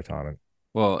coming out of retirement.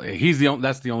 Well,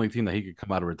 that's the only team that he could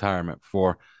come out of retirement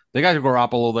for. They got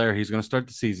Garoppolo there. He's going to start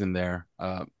the season there.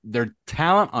 Their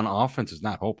talent on offense is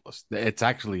not hopeless. It's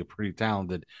actually a pretty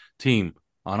talented team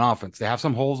on offense. They have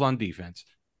some holes on defense.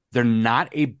 They're not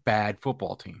a bad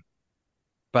football team.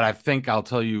 But I think I'll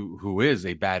tell you who is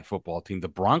a bad football team. The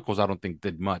Broncos, I don't think,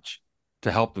 did much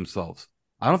to help themselves.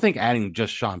 I don't think adding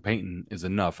just Sean Payton is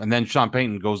enough. And then Sean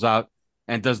Payton goes out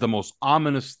and does the most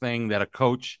ominous thing that a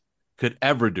coach could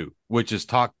ever do, which is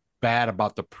talk bad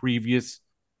about the previous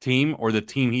team or the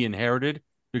team he inherited,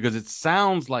 because it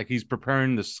sounds like he's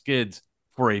preparing the skids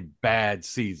for a bad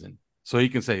season. So he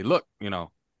can say, look,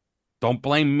 don't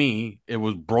blame me. It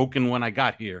was broken when I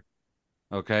got here.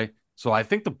 Okay. So I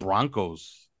think the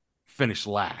Broncos finish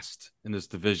last in this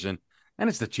division. And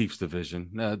it's the Chiefs division.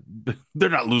 They're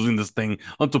not losing this thing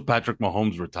until Patrick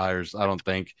Mahomes retires, I don't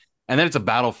think. And then it's a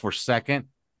battle for second.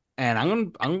 And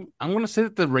I'm gonna say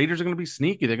that the Raiders are gonna be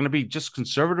sneaky. They're gonna be just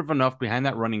conservative enough behind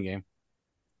that running game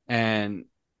and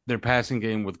their passing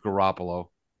game with Garoppolo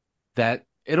that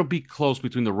it'll be close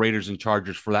between the Raiders and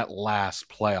Chargers for that last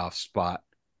playoff spot.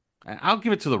 And I'll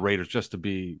give it to the Raiders just to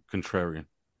be contrarian.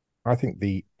 I think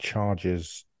the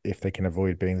Chargers, if they can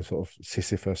avoid being the sort of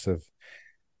Sisyphus of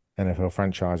NFL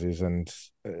franchises, and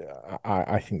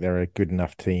I think they're a good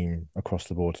enough team across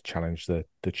the board to challenge the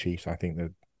Chiefs. I think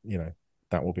that,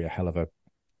 that will be a hell of a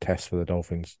test for the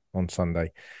Dolphins on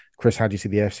Sunday. Chris, how do you see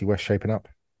the AFC West shaping up?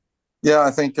 Yeah,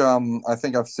 I think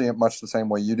I've seen it much the same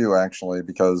way you do, actually,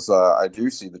 because I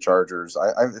do see the Chargers.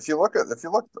 If you look at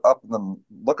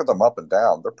them up and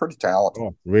down, they're pretty talented.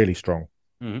 Oh, really strong.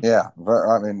 Mm-hmm. Yeah,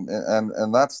 I mean,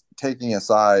 and that's taking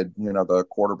aside, the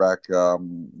quarterback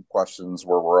questions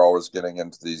where we're always getting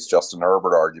into these Justin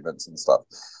Herbert arguments and stuff.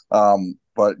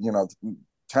 But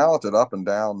talented up and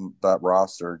down that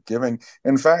roster,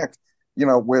 in fact,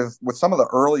 with some of the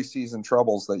early season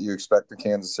troubles that you expect the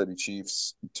Kansas City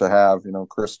Chiefs to have,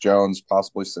 Chris Jones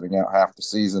possibly sitting out half the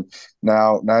season.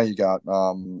 Now you got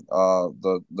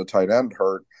the tight end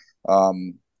hurt.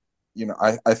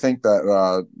 I think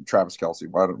that Travis Kelce,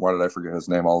 why did I forget his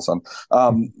name all of a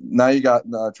sudden? Now you got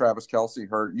Travis Kelce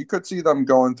hurt. You could see them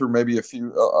going through maybe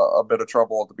a bit of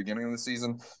trouble at the beginning of the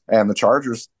season, and the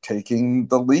Chargers taking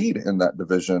the lead in that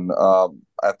division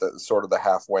at the sort of the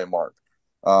halfway mark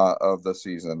of the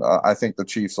season. I think the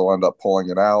Chiefs will end up pulling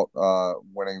it out,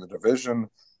 winning the division,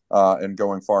 and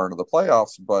going far into the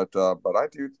playoffs. But I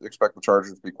do expect the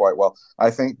Chargers to be quite well.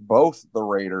 I think both the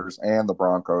Raiders and the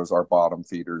Broncos are bottom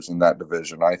feeders in that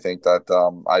division. I think that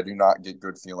I do not get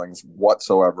good feelings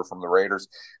whatsoever from the Raiders.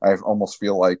 I almost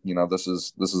feel like this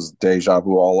is deja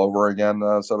vu all over again,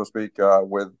 so to speak,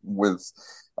 with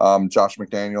Josh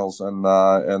McDaniels and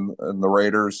the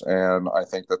Raiders, and I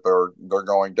think that they're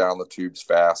going down the tubes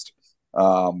fast.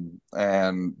 And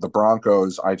the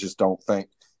Broncos, I just don't think.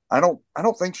 I don't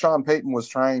think Sean Payton was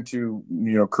trying to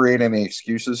create any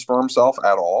excuses for himself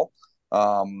at all.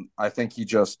 I think he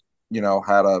just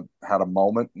had a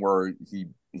moment where he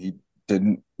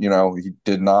didn't he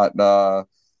did not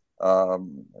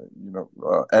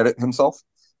edit himself.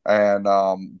 And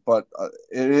but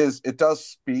it does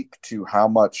speak to how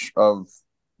much of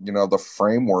the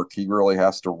framework he really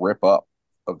has to rip up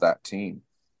of that team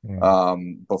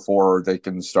before they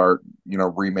can start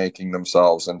remaking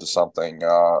themselves into something.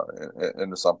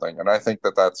 And I think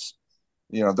that's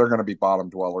they're going to be bottom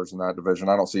dwellers in that division.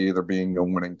 I don't see either being a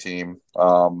winning team,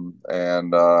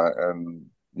 and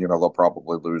they'll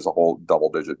probably lose a whole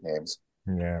double-digit games.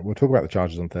 Yeah, we'll talk about the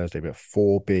Chargers on Thursday, but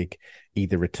 4 big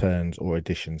either returns or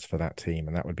additions for that team,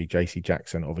 and that would be J.C.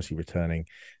 Jackson, obviously returning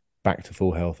back to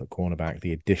full health at cornerback,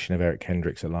 the addition of Eric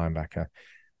Kendricks at linebacker,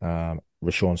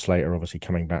 Rashawn Slater obviously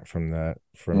coming back from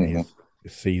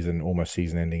his almost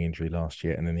season-ending injury last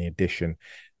year, and then the addition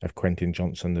of Quentin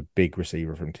Johnson, the big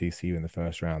receiver from TCU in the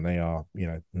first round. They are,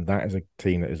 that is a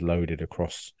team that is loaded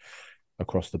across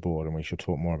the board, and we shall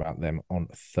talk more about them on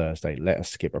Thursday. Let us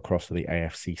skip across to the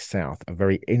AFC South, a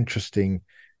very interesting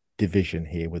division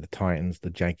here with the Titans,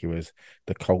 the Jaguars,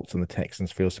 the Colts, and the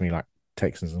Texans. Feels to me like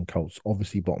Texans and Colts,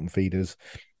 obviously bottom feeders.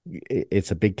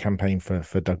 It's a big campaign for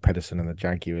Doug Peterson and the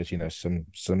Jaguars.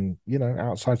 Some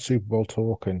outside Super Bowl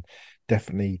talk, and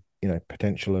definitely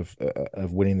potential of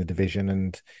winning the division.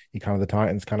 And the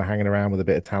Titans kind of hanging around with a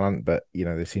bit of talent, but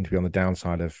they seem to be on the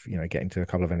downside of getting to a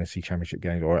couple of NFC Championship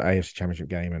games or AFC Championship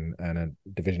game and a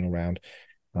divisional round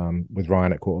with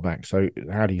Ryan at quarterback. So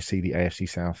how do you see the AFC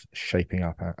South shaping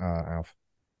up, Alf?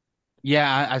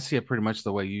 Yeah, I see it pretty much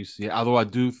the way you see it. Although I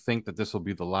do think that this will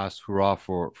be the last hurrah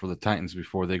for the Titans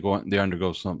before they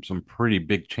undergo some pretty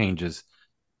big changes.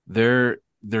 Their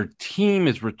team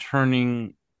is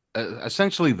returning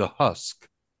essentially the husk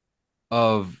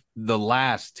of the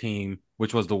last team,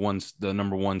 which was the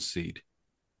number 1 seed,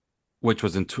 which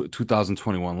was in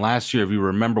 2021. Last year, if you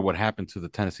remember what happened to the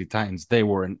Tennessee Titans, they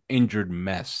were an injured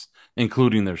mess,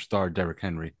 including their star Derrick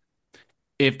Henry.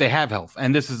 If they have health,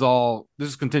 and this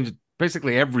is contingent.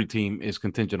 Basically, every team is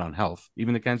contingent on health.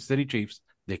 Even the Kansas City Chiefs,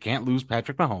 they can't lose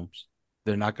Patrick Mahomes.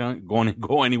 They're not going to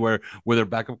go anywhere with their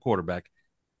backup quarterback.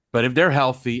 But if they're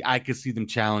healthy, I could see them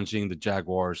challenging the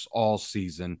Jaguars all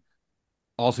season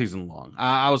long.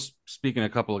 I was speaking to a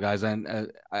couple of guys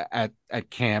at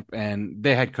camp, and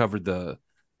they had covered the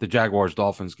Jaguars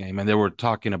Dolphins game, and they were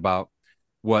talking about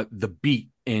what the beat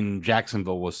in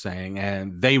Jacksonville was saying,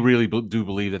 and they really do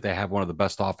believe that they have one of the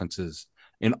best offenses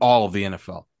in all of the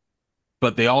NFL.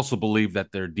 but they also believe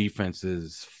that their defense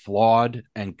is flawed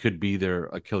and could be their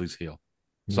Achilles heel.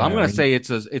 So I'm going to say it's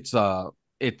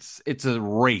a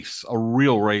race, a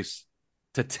real race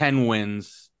to 10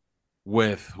 wins,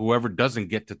 with whoever doesn't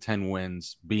get to 10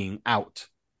 wins being out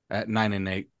at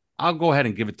 9-8. I'll go ahead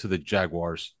and give it to the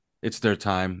Jaguars. It's their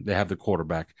time. They have the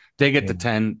quarterback. They get to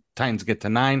 10, Titans get to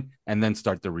 9, and then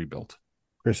start the rebuild.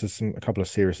 Chris, there's a couple of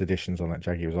serious additions on that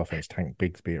Jaguars offense. Tank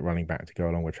Bigsby at running back to go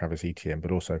along with Travis Etienne, but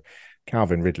also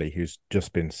Calvin Ridley, who's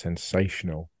just been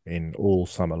sensational in all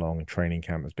summer long in training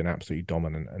camp, has been absolutely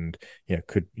dominant. And you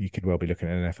could well be looking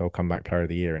at an NFL comeback player of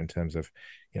the year in terms of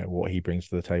what he brings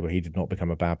to the table. He did not become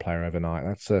a bad player overnight.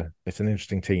 It's an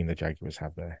interesting team the Jaguars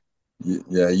have there.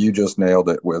 Yeah, you just nailed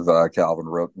it with Calvin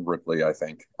Ridley. I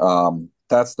think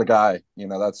that's the guy.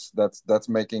 That's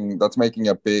making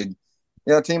a big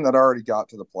team that already got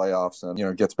to the playoffs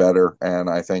and gets better. And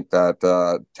I think that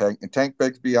Tank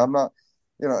Bigsby, I'm not.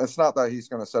 It's not that he's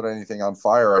going to set anything on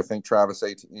fire. I think Travis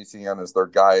Etienne is their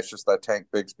guy. It's just that Tank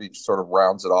Bigsby sort of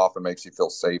rounds it off and makes you feel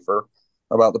safer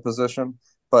about the position.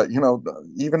 But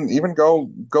even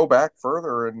go back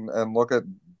further and look at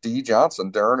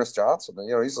D'Ernest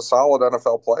Johnson. He's a solid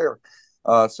NFL player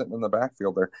sitting in the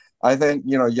backfield there. I think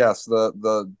yes,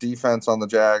 the defense on the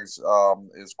Jags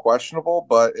is questionable,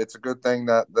 but it's a good thing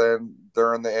that then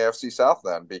they're in the AFC South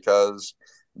then, because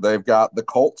they've got the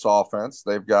Colts offense,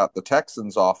 they've got the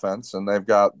Texans offense, and they've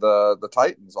got the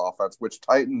Titans offense. Which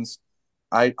Titans,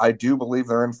 I do believe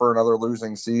they're in for another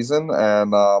losing season,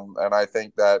 and I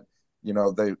think that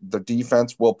the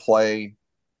defense will play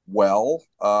well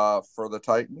for the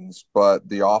Titans, but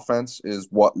the offense is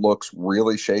what looks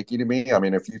really shaky to me. I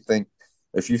mean, if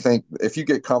you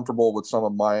get comfortable with some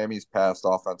of Miami's past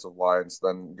offensive lines,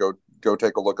 then go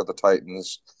take a look at the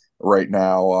Titans right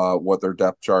now. What their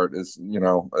depth chart is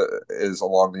along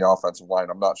the offensive line.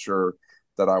 I'm not sure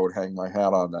that I would hang my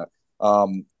hat on that.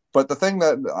 But the thing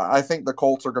that I think the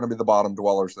Colts are going to be the bottom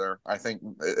dwellers there. I think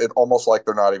it almost like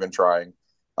they're not even trying.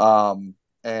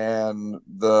 And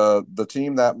the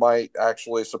team that might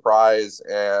actually surprise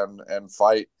and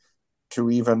fight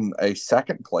to even a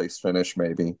second place finish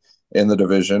maybe in the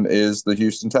division is the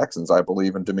Houston Texans. I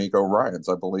believe in DeMeco Ryans.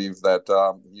 I believe that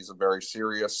he's a very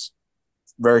serious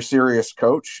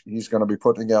coach. He's going to be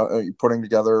putting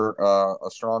together a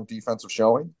strong defensive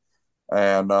showing.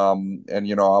 And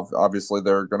obviously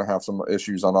they're going to have some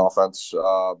issues on offense,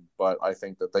 but I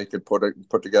think that they could put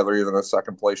together even a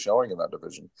second place showing in that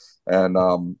division. And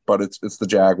but it's the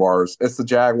Jaguars,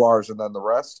 and then the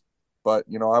rest. But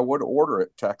I would order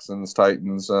it: Texans,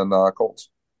 Titans, and Colts.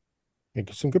 Yeah,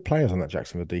 some good players on that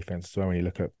Jacksonville defense as well. When you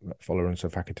look at Fuller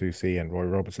Fakatusi and Roy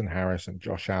Robertson Harris and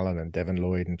Josh Allen and Devin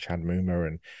Lloyd and Chad Muma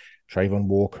and Trayvon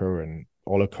Walker and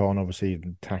Olakon, obviously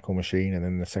the tackle machine, and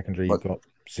then the secondary you've got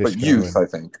Cisco, but youth, I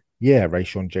think. Yeah,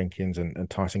 Rayshon Jenkins and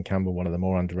Tyson Campbell, one of the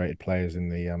more underrated players in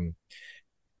the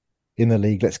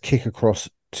league. Let's kick across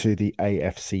to the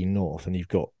AFC North, and you've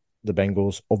got the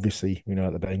Bengals. Obviously, we know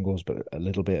about the Bengals, but a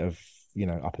little bit of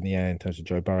up in the air in terms of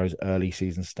Joe Burrow's early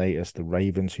season status. The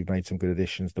Ravens, who've made some good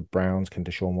additions. The Browns, can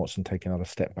Deshaun Watson take another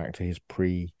step back to his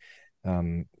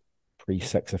pre-sex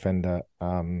offender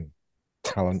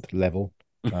talent level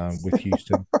with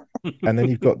Houston? And then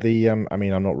you've got the I'm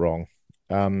not wrong.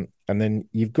 And then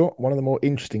you've got one of the more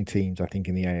interesting teams, I think,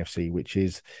 in the AFC, which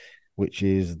is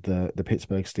the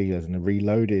Pittsburgh Steelers, and the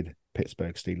reloaded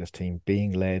Pittsburgh Steelers team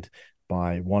being led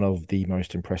by one of the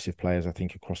most impressive players, I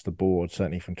think, across the board,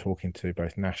 certainly from talking to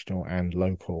both national and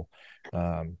local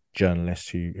journalists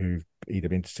who've either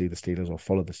been to see the Steelers or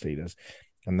follow the Steelers,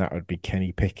 and that would be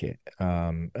Kenny Pickett,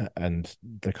 and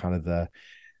the kind of the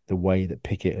way that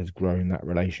Pickett has grown that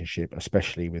relationship,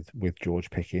 especially with George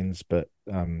Pickens, but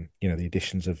the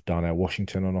additions of Darnell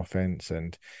Washington on offense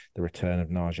and the return of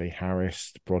Najee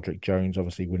Harris, Broderick Jones,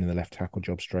 obviously winning the left tackle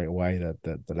job straight away,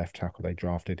 the left tackle they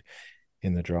drafted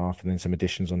in the draft, and then some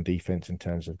additions on defense in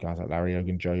terms of guys like Larry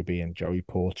Ogunjobi and Joey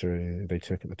Porter, they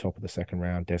took at the top of the second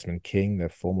round. Desmond King, the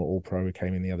former All-Pro who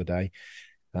came in the other day.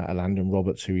 Landon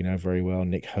Roberts, who we know very well,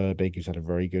 Nick Herbig, who's had a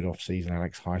very good offseason,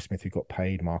 Alex Highsmith, who got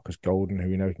paid, Marcus Golden, who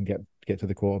we know can get to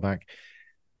the quarterback.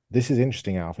 This is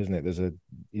interesting, Alf, isn't it?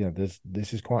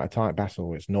 This is quite a tight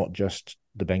battle. It's not just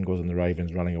the Bengals and the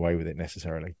Ravens running away with it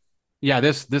necessarily. Yeah,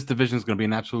 this division is going to be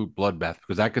an absolute bloodbath,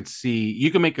 because I could see you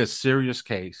can make a serious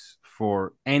case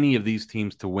for any of these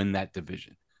teams to win that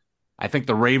division. I think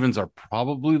the Ravens are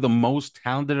probably the most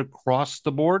talented across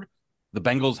the board. The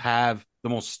Bengals have the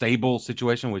most stable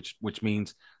situation, which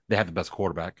means they have the best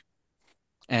quarterback,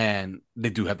 and they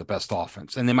do have the best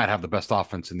offense, and they might have the best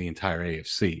offense in the entire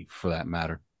AFC for that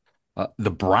matter.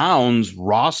 The Browns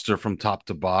roster from top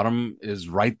to bottom is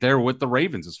right there with the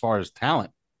Ravens as far as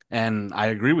talent. And I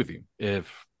agree with you.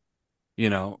 If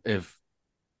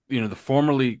the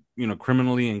formerly,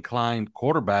 criminally inclined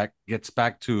quarterback gets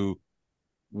back to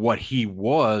what he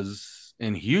was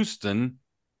in Houston,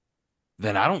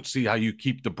 then I don't see how you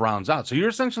keep the Browns out. So you're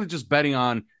essentially just betting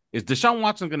on, is Deshaun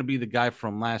Watson going to be the guy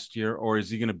from last year, or is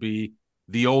he going to be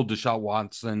the old Deshaun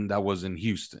Watson that was in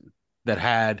Houston that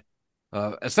had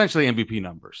essentially MVP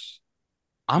numbers?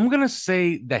 I'm going to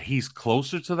say that he's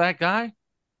closer to that guy.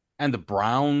 And the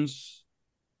Browns,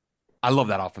 I love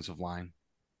that offensive line.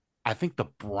 I think the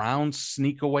Browns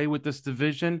sneak away with this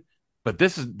division, but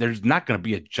there's not going to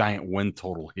be a giant win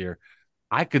total here.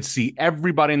 I could see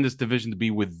everybody in this division to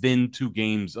be within 2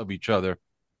 games of each other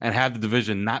and have the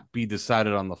division not be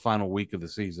decided on the final week of the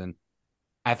season.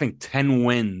 I think 10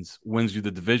 wins you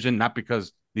the division, not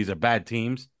because these are bad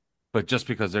teams, but just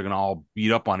because they're going to all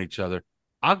beat up on each other.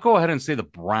 I'll go ahead and say the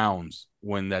Browns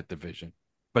win that division,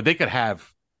 but they could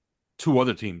have 2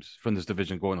 other teams from this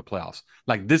division go in the playoffs.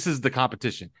 Like, this is the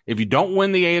competition. If you don't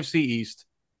win the AFC East,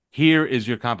 here is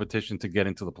your competition to get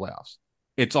into the playoffs.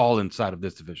 It's all inside of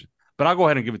this division. But I'll go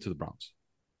ahead and give it to the Browns.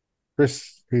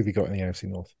 Chris, who have you got in the AFC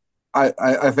North?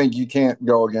 I think you can't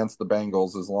go against the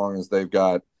Bengals as long as they've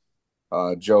got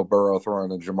Joe Burrow throwing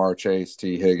to Jamar Chase,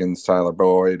 T. Higgins, Tyler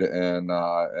Boyd, and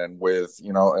with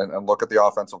and look at the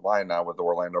offensive line now with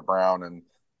Orlando Brown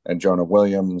and Jonah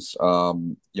Williams.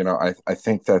 I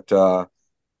think that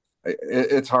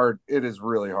it's hard. It is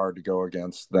really hard to go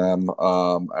against them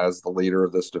as the leader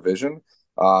of this division.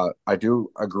 I do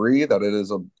agree that it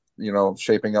is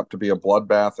shaping up to be a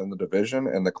bloodbath in the division,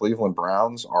 and the Cleveland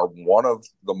Browns are one of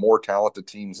the more talented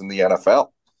teams in the NFL,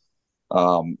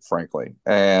 frankly.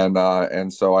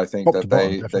 And so I think Top that to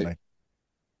bottom, they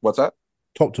what's that?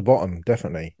 Top to bottom,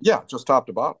 definitely. Yeah, just top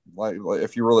to bottom. Like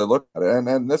if you really look at it,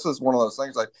 and this is one of those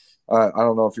things. Like I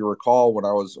don't know if you recall when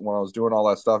I was doing all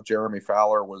that stuff, Jeremy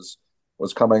Fowler was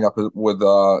coming up with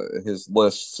his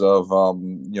lists of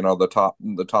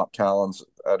the top talents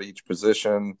at each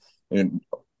position and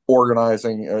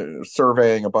organizing,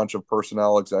 surveying a bunch of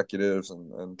personnel executives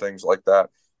and things like that.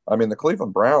 I mean, the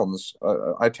Cleveland Browns,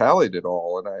 I tallied it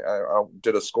all, and I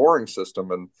did a scoring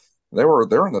system, and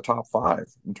they're in the top 5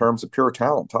 in terms of pure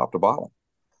talent, top to bottom,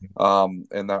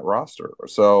 in that roster.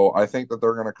 So I think that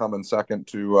they're going to come in second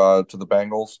to the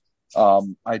Bengals.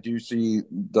 I do see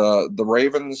the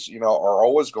Ravens, are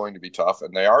always going to be tough,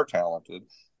 and they are talented,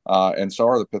 and so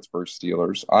are the Pittsburgh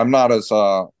Steelers. I'm not as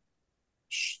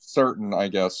certain, I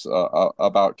guess,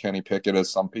 about Kenny Pickett as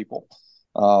some people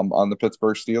on the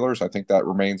Pittsburgh Steelers. I think that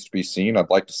remains to be seen. I'd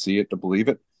like to see it to believe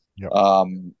it. Yep.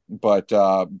 But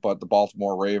the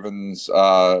Baltimore Ravens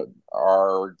are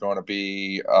going to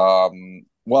be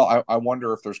well. I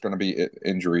wonder if there's going to be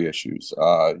injury issues,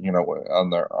 on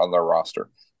their roster.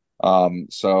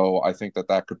 So I think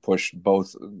that could push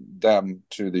both them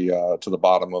to the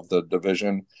bottom of the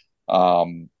division.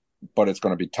 But it's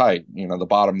going to be tight. The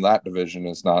bottom of that division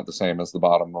is not the same as the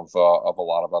bottom of a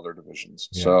lot of other divisions.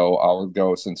 Yeah. So I would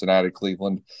go Cincinnati,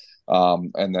 Cleveland,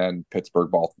 and then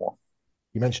Pittsburgh, Baltimore.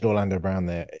 You mentioned Orlando Brown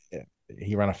there.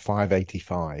 He ran a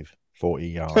 5.85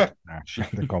 40-yard dash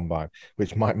at the combine,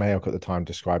 which Mike Mayock at the time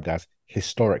described as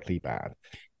historically bad.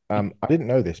 I didn't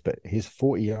know this, but his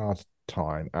 40-yard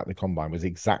time at the combine was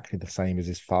exactly the same as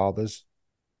his father's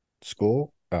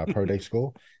score, pro day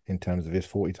score, in terms of his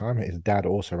 40 time. His dad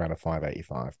also ran a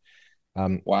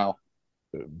 5.85. Wow.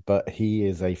 But he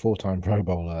is a 4-time Pro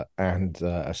Bowler and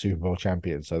a Super Bowl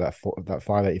champion. So that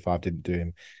 5.85 didn't do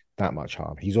him that much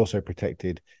harm. He's also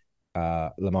protected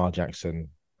Lamar Jackson,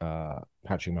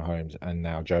 Patrick Mahomes, and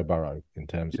now Joe Burrow in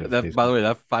terms of that. By the way,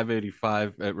 that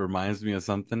 5.85, it reminds me of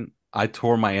something. I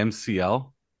tore my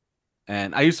MCL,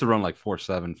 and I used to run like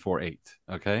 4.7, 4.8.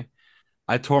 Okay,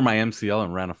 I tore my MCL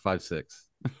and ran a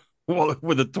 5.6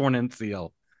 with a torn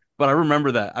MCL. But I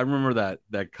remember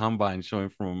that combine showing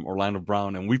from Orlando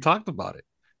Brown, and we talked about it.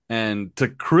 And to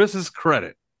Chris's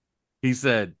credit, he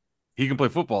said he can play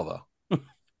football though.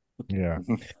 Yeah,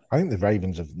 I think the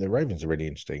Ravens are really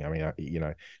interesting. I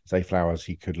mean, Zay Flowers,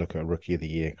 he could look at a rookie of the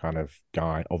year kind of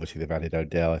guy. Obviously, they've added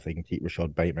Odell. If they can keep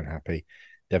Rashad Bateman happy,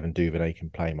 Devin Duvernay can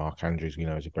play. Mark Andrews,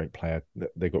 is a great player.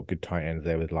 They've got good tight ends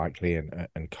there with Likely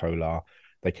and Kolar.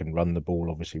 They can run the ball.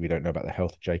 Obviously, we don't know about the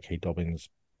health of J.K. Dobbins.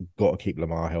 Got to keep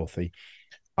Lamar healthy.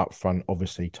 Up front,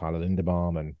 obviously, Tyler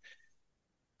Linderbaum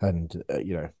and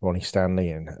Ronnie Stanley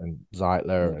and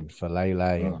Zeitler and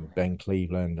Falele and Ben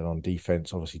Cleveland. And on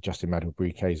defense, obviously, Justin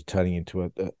Madubuike is turning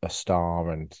into a star.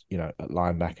 And, at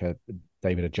linebacker,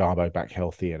 David Ajabo back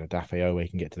healthy, and Odafe Owe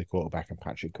can get to the quarterback, and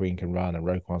Patrick Queen can run, and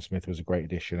Roquan Smith was a great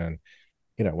addition. And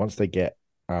once they get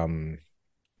Marlon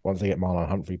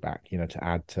Humphrey back, to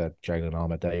add to Jalen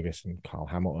Armour-Davis and Kyle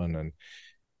Hamilton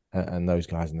and those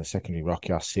guys in the secondary, Rocky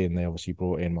Ya-Sin, they obviously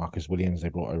brought in Marcus Williams, they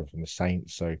brought over from the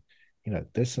Saints. So,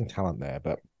 there's some talent there.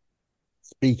 But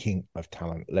speaking of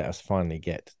talent, let us finally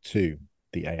get to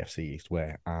the AFC East,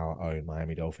 where our own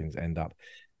Miami Dolphins end up.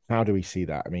 How do we see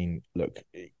that? I mean, look,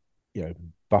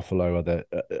 Buffalo are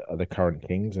the current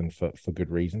kings, and for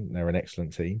good reason. They're an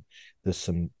excellent team. There's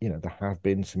some, there have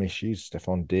been some issues,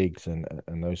 Stephon Diggs and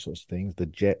those sorts of things. The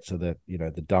Jets are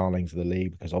the darlings of the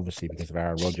league because of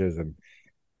Aaron Rodgers, and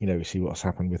we see what's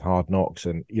happened with Hard Knocks,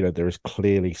 and there is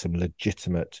clearly some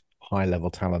legitimate high level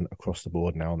talent across the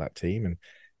board now on that team.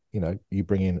 And you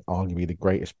bring in arguably the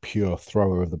greatest pure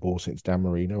thrower of the ball since Dan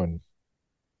Marino, and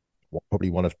probably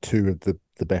one of two of the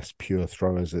best pure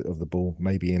throwers of the ball,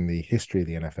 maybe in the history of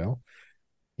the NFL,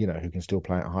 who can still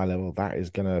play at a high level. That is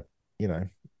going to,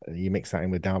 you mix that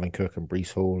in with Dalvin Cook and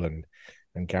Breece Hall and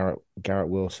Garrett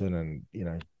Wilson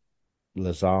and,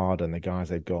 Lazard and the guys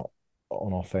they've got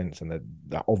on offense, and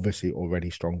that obviously already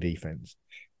strong defense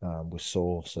with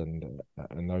Sauce and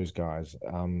those guys.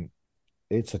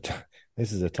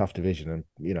 This is a tough division,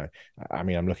 and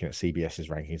I'm looking at CBS's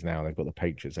rankings now. They've got the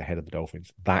Patriots ahead of the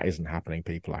Dolphins. That isn't happening,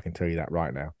 people. I can tell you that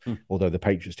right now. Although the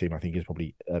Patriots team, I think, is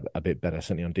probably a bit better,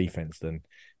 certainly on defense than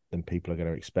people are going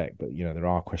to expect. But there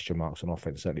are question marks on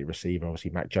offense, certainly receiver.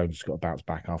 Obviously, Mac Jones has got to bounce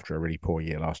back after a really poor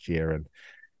year last year. And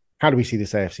how do we see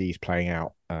this AFC East playing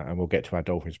out? And we'll get to our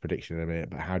Dolphins prediction in a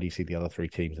minute. But how do you see the other three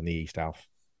teams in the East, Alf?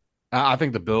 I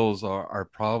think the Bills are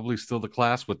probably still the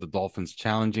class, with the Dolphins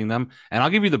challenging them. And I'll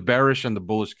give you the bearish and the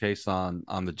bullish case on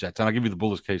the Jets. And I'll give you the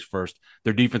bullish case first.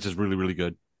 Their defense is really, really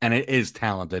good. And it is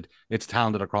talented. It's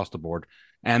talented across the board.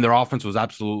 And their offense was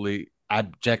absolutely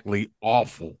abjectly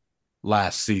awful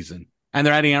last season. And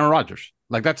they're adding Aaron Rodgers.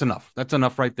 Like, that's enough. That's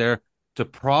enough right there to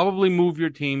probably move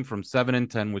your team from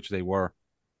 7-10, which they were,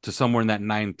 to somewhere in that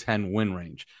 9-10 win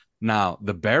range. Now,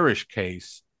 the bearish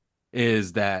case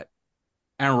is that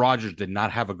Aaron Rodgers did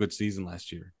not have a good season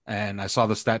last year. And I saw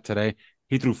the stat today.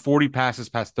 He threw 40 passes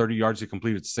past 30 yards. He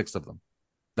completed 6 of them.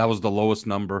 That was the lowest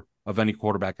number of any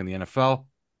quarterback in the NFL.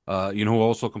 Who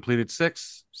also completed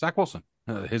 6? Zach Wilson,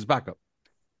 his backup.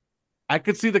 I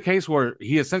could see the case where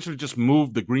he essentially just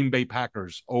moved the Green Bay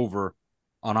Packers over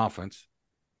on offense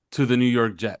to the New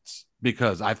York Jets,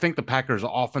 because I think the Packers'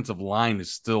 offensive line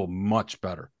is still much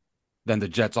better than the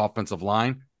Jets' offensive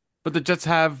line. But the Jets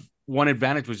have one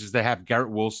advantage, which is they have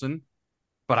Garrett Wilson,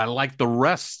 but I like the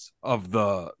rest of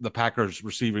the Packers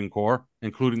receiving core,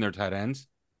 including their tight ends.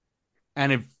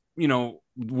 And if,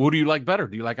 what do you like better?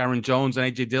 Do you like Aaron Jones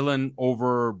and AJ Dillon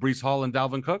over Breece Hall and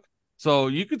Dalvin Cook? So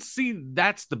you could see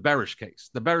that's the bearish case.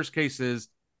 The bearish case is,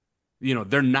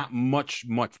 they're not much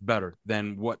better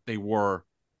than what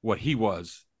he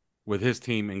was with his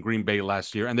team in Green Bay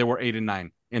last year. And they were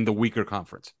 8-9 in the weaker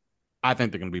conference. I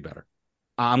think they're going to be better.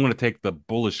 I'm going to take the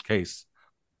bullish case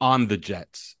on the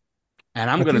Jets. And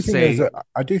I'm going to say,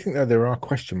 I do think that there are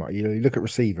question marks. You look at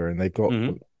receiver, and they've got,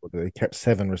 they kept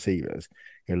 7 receivers.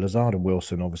 Lazard and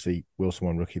Wilson, obviously, Wilson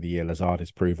won Rookie of the Year. Lazard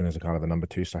is proven as a kind of a number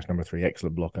 2/number 3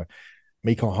 excellent blocker.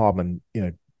 Mecole Hardman,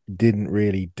 didn't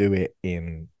really do it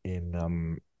in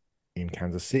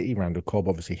Kansas City. Randall Cobb,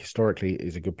 obviously, historically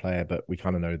is a good player, but we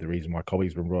kind of know the reason why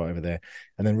Cobby's been brought over there.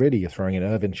 And then really you're throwing in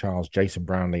Irvin Charles, Jason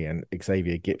Brownlee, and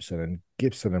Xavier Gibson. And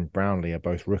Gibson and Brownlee are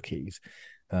both rookies.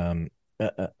 And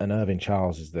Irvin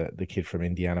Charles is the kid from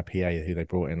Indiana, PA, who they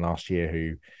brought in last year,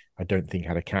 who I don't think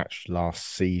had a catch last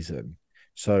season.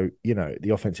 So,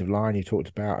 the offensive line you talked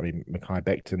about, Mekhi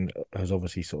Becton has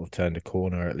obviously sort of turned a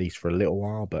corner, at least for a little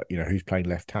while, but, who's playing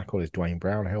left tackle? Is Dwayne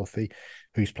Brown healthy?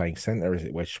 Who's playing center? Is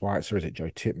it Wes Schweitzer? Is it Joe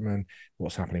Tippmann?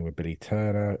 What's happening with Billy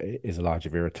Turner? Is Elijah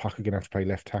Vera Tucker going to have to play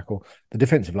left tackle? The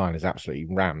defensive line is absolutely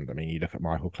rammed. You look at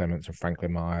Michael Clements and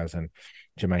Franklin Myers and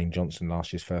Jermaine Johnson,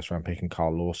 last year's first-round pick, and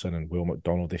Carl Lawson and Will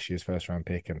McDonald, this year's first-round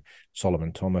pick, and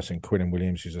Solomon Thomas and Quinnen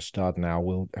Williams, who's a stud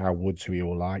now, Hal Woods, who we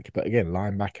all like. But again,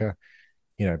 linebacker,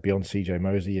 beyond CJ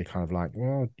Mosley, you're kind of like,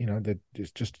 well,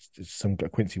 it's just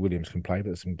Quincy Williams can play, but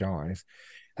there's some guys.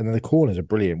 And then the corners are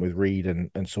brilliant with Reed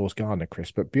and Sauce Gardner,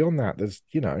 Chris. But beyond that, there's,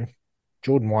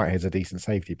 Jordan Whitehead's a decent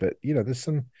safety, but, there's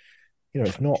some,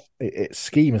 it's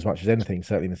scheme as much as anything,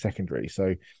 certainly in the secondary.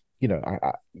 So,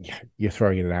 you're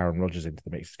throwing in an Aaron Rodgers into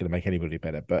the mix. It's going to make anybody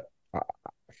better. But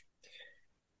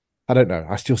I don't know.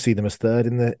 I still see them as third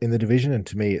in the division. And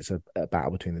to me, it's a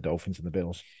battle between the Dolphins and the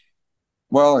Bills.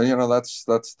 Well, that's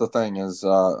the thing is,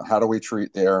 how do we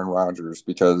treat the Aaron Rodgers?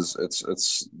 Because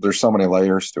there's so many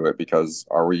layers to it. Because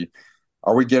are we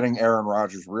getting Aaron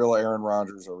Rodgers, real Aaron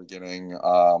Rodgers? Are we getting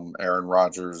Aaron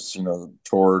Rodgers,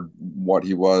 toward what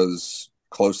he was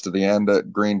close to the end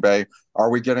at Green Bay.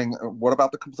 What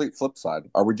about the complete flip side?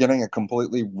 Are we getting a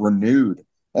completely renewed?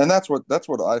 And that's what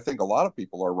I think a lot of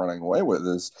people are running away with,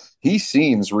 is he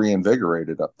seems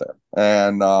reinvigorated up there.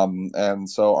 And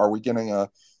so are we getting a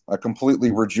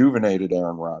completely rejuvenated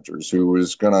Aaron Rodgers, who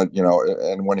is gonna,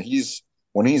 and when he's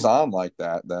on like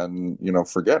that, then,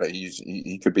 forget it.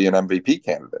 He could be an MVP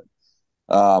candidate.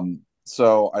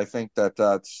 So I think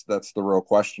that's the real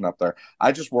question up there.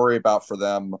 I just worry about for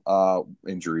them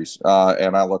injuries,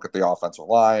 and I look at the offensive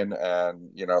line, and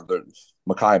the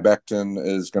Mekhi Becton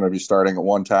is going to be starting at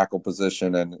one tackle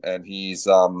position, and he's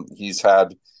going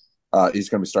to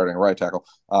be starting at right tackle.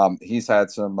 He's had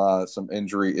some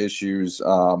injury issues.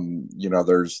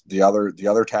 There's the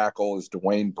other tackle is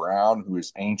Dwayne Brown, who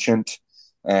is ancient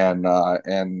and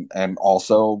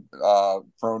also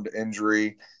prone to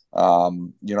injury.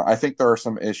 I think there are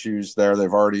some issues there.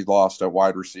 They've already lost a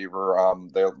wide receiver.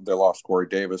 They lost Corey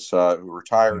Davis, who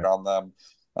retired on them.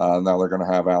 Now they're going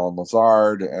to have Alan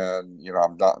Lazard, and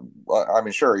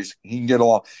sure, he can get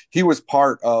along. He was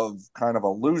part of kind of a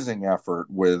losing effort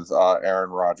with Aaron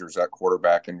Rodgers at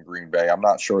quarterback in Green Bay. I'm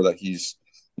not sure that he's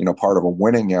part of a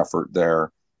winning effort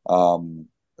there,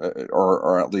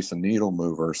 or at least a needle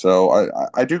mover. So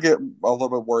I do get a little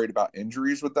bit worried about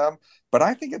injuries with them, but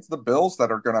I think it's the Bills that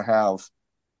are going to have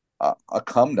a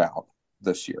come down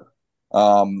this year,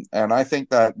 and I think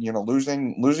that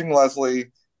losing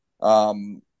Leslie.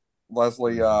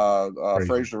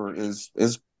 Frazier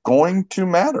is going to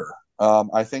matter.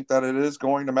 I think that it is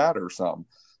going to matter some.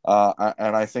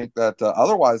 And I think that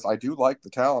otherwise, I do like the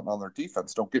talent on their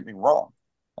defense. Don't get me wrong.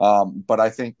 But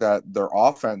I think that their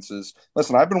offense is,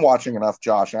 listen, I've been watching enough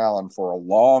Josh Allen for a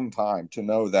long time to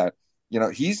know that,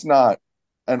 he's not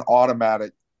an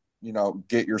automatic,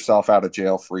 get yourself out of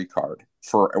jail free card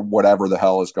for whatever the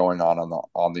hell is going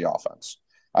on the offense.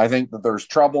 I think that there's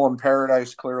trouble in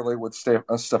paradise clearly with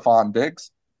Stephon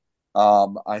Diggs.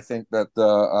 I think that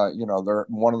they're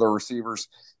one of the receivers,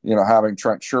 having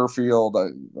Trent Sherfield.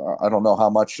 I don't know how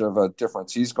much of a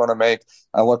difference he's going to make.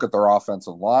 I look at their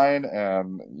offensive line,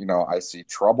 and I see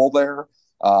trouble there.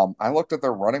 I looked at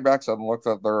their running backs and looked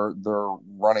at their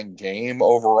running game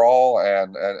overall,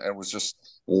 and was just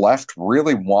left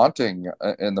really wanting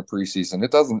in the preseason.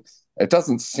 It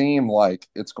doesn't seem like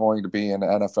it's going to be an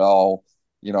NFL.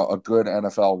 A good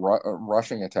NFL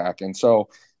rushing attack. And so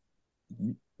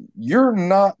you're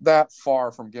not that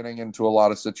far from getting into a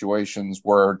lot of situations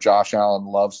where Josh Allen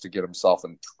loves to get himself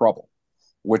in trouble,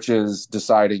 which is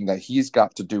deciding that he's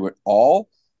got to do it all.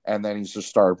 And then he's just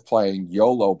started playing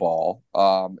YOLO ball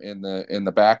in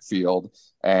the backfield,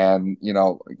 and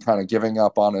kind of giving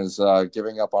up on his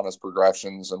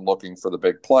progressions and looking for the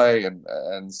big play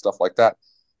and stuff like that.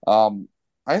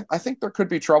 I think there could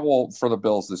be trouble for the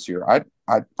Bills this year. I'm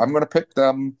going to pick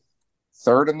them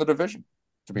third in the division,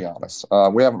 to be honest.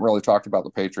 We haven't really talked about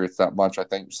the Patriots that much. I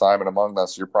think, Simon, among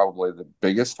us, you're probably the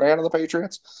biggest fan of the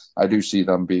Patriots. I do see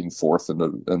them being fourth in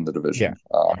the division.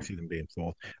 Yeah, I see them being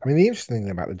fourth. I mean, the interesting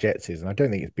thing about the Jets is, and I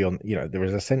don't think it's beyond, there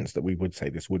is a sense that we would say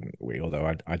this, wouldn't we?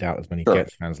 Although I doubt there's many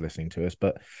Jets fans listening to us,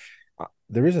 but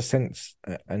there is a sense,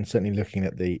 and certainly looking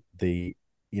at the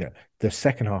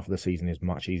second half of the season is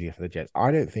much easier for the Jets.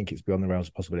 I don't think it's beyond the realms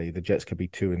of possibility the Jets could be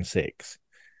 2-6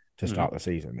 to start the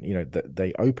season.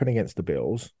 They open against the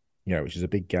Bills, which is a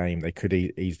big game. They could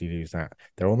easily lose that.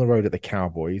 They're on the road at the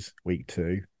Cowboys week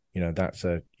 2. That's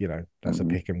a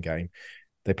pick'em game.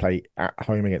 They play at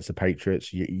home against the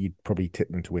Patriots. You'd probably tip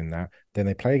them to win that. Then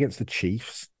they play against the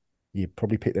Chiefs. You'd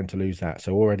probably pick them to lose that.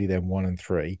 So already they're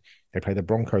 1-3. They play the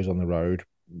Broncos on the road.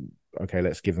 Okay,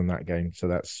 let's give them that game. So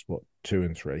that's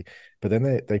 2-3. But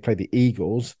then they play the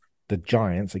Eagles, the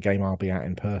Giants, a game I'll be at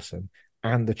in person,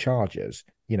 and the Chargers.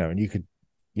 And you could,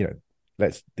 the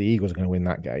Eagles are going to win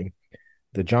that game.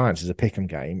 The Giants is a pick'em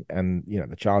game, and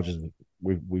the Chargers.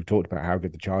 We've talked about how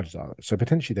good the Chargers are. So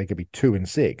potentially they could be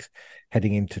 2-6,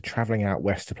 heading into traveling out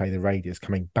west to play the Raiders,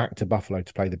 coming back to Buffalo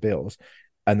to play the Bills,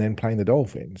 and then playing the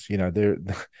Dolphins.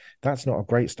 That's not a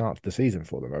great start to the season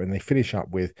for them. I mean, they finish up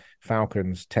with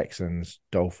Falcons, Texans,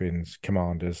 Dolphins,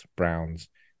 Commanders, Browns,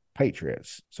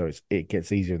 Patriots. So it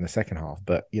gets easier in the second half.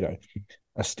 But,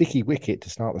 a sticky wicket to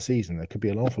start the season, there could be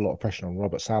an awful lot of pressure on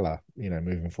Robert Saleh,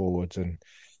 moving forwards. And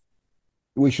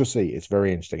we shall see. It's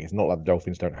very interesting. It's not like the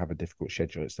Dolphins don't have a difficult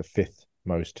schedule. It's the 5th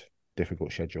most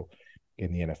difficult schedule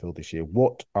in the NFL this year.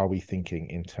 What are we thinking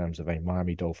in terms of a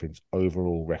Miami Dolphins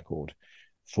overall record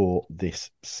for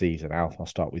this season? Alf, I'll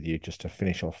start with you just to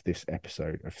finish off this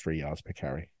episode of 3 yards per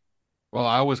carry. Well,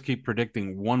 I always keep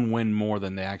predicting one win more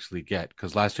than they actually get,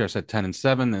 because last year I said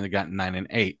 10-7, and they got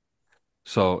 9-8.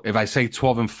 So if I say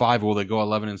 12-5, will they go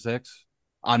 11-6?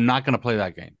 I'm not going to play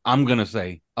that game. I'm going to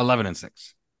say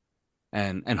 11-6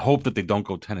 and hope that they don't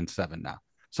go 10-7 now.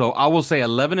 So I will say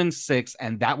 11-6,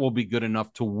 and that will be good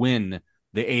enough to win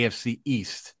the AFC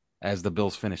East as the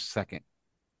Bills finish second.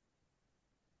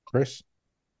 Chris?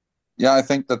 Yeah, I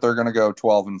think that they're going to go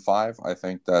 12-5. I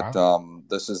think that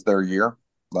this is their year.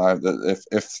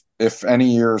 If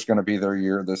any year is going to be their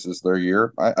year, this is their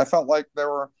year. I felt like they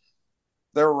were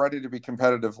ready to be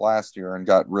competitive last year and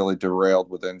got really derailed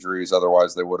with injuries.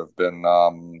 Otherwise, they would have been,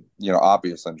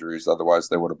 obvious injuries. Otherwise,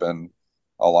 they would have been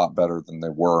a lot better than they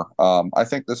were. I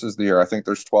think this is the year. I think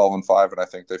there's 12-5, and I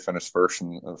think they finish first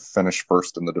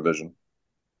in the division.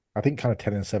 I think kind of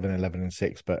 10-7,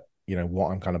 11-6, but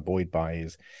what I'm kind of buoyed by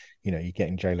is, you're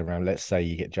getting Jalen Ramsey. Let's say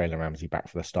you get Jalen Ramsey back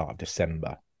for the start of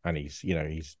December, and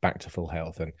he's back to full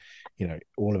health, and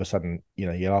all of a sudden,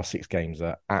 your last 6 games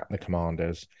are at the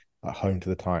Commanders, at home to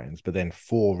the Titans, but then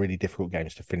 4 really difficult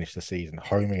games to finish the season: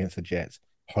 home against the Jets,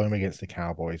 home against the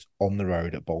Cowboys, on the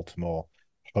road at Baltimore,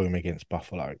 home against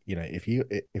Buffalo.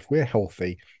 If we're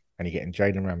healthy and you're getting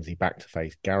Jalen Ramsey back to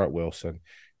face Garrett Wilson,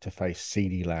 to face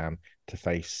CeeDee Lamb, to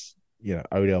face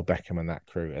Odell Beckham and that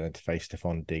crew, and then to face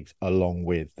Stephon Diggs along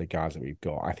with the guys that we've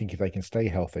got, I think if they can stay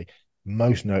healthy,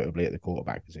 most notably at the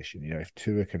quarterback position, if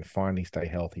Tua can finally stay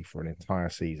healthy for an entire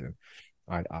season,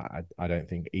 I don't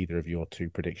think either of your 2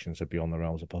 predictions are beyond the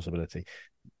realms of possibility.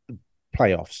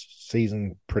 Playoffs,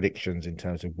 season predictions in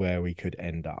terms of where we could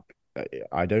end up.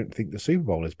 I don't think the Super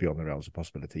Bowl is beyond the realms of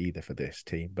possibility either for this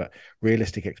team, but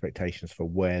realistic expectations for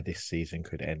where this season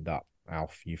could end up.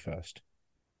 Alf, you first.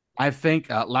 I think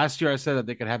last year I said that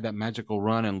they could have that magical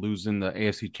run and lose in the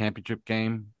AFC Championship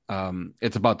game.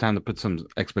 It's about time to put some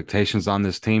expectations on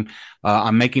this team.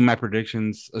 I'm making my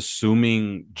predictions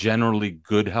assuming generally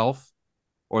good health,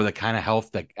 or the kind of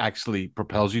health that actually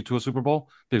propels you to a Super Bowl.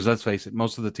 Because let's face it,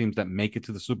 most of the teams that make it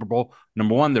to the Super Bowl,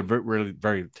 number one, they're really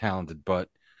very talented, but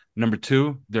number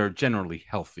 2, they're generally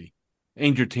healthy.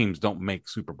 Injured teams don't make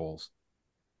Super Bowls.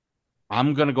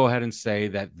 I'm going to go ahead and say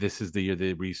that this is the year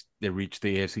they reach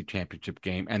the AFC Championship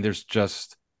game, and there's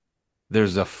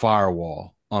a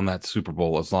firewall on that Super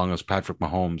Bowl as long as Patrick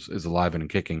Mahomes is alive and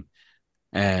kicking.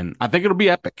 And I think it'll be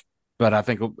epic, but I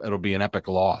think it'll be an epic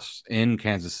loss in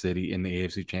Kansas City in the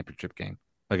AFC Championship game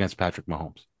against Patrick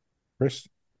Mahomes. Chris?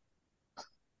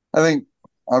 I think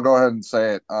I'll go ahead and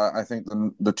say it. I think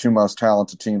the 2 most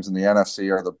talented teams in the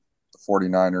NFC are the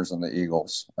 49ers and the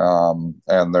Eagles,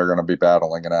 and they're going to be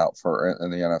battling it out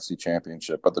in the NFC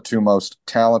Championship. But the 2 most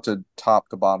talented top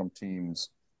to bottom teams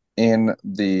in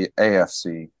the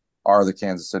AFC are the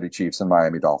Kansas City Chiefs and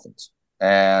Miami Dolphins.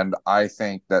 And I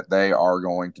think that they are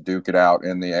going to duke it out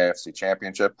in the AFC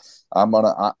Championship.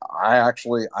 I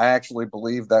actually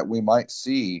believe that we might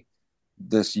see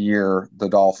this year the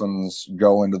Dolphins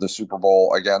go into the Super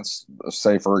Bowl against,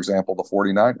 say, for example, the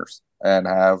 49ers, and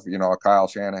have a Kyle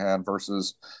Shanahan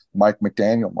versus Mike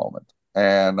McDaniel moment,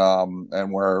 and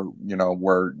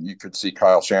where you could see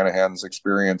Kyle Shanahan's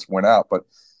experience win out. But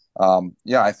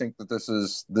I think that this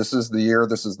is the year.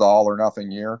 This is the all or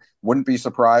nothing year. Wouldn't be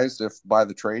surprised if by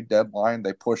the trade deadline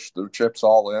they push the chips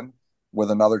all in with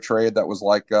another trade that was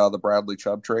like the Bradley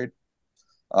Chubb trade.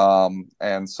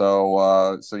 This is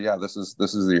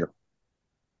the year.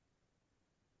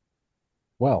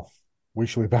 Well, we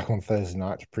shall be back on Thursday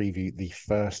night to preview the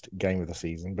first game of the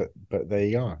season, but there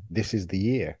you are. This is the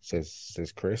year,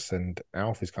 says Chris, and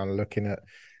Alf is kind of looking at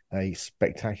a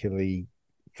spectacularly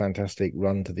fantastic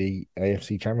run to the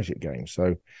AFC Championship game.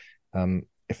 So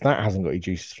if that hasn't got your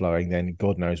juices flowing, then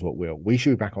God knows what will. We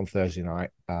should be back on Thursday night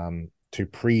to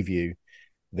preview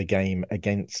the game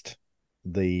against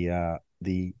the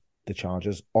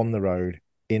Chargers on the road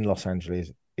in Los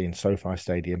Angeles in SoFi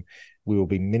Stadium. We will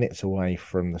be minutes away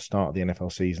from the start of the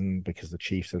NFL season because the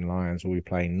Chiefs and Lions will be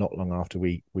playing not long after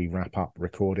we wrap up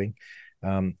recording.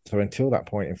 So until that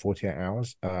point in 48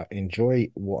 hours, enjoy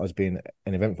what has been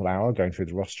an eventful hour going through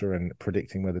the roster and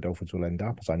predicting where the Dolphins will end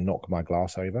up as I knock my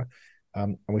glass over.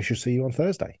 And we shall see you on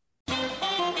Thursday.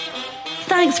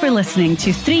 Thanks for listening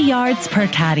to 3 Yards Per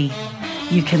Carry.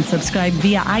 You can subscribe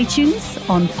via iTunes,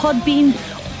 on Podbean,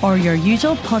 or your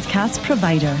usual podcast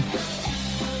provider.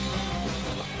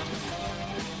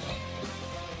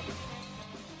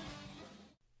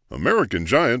 American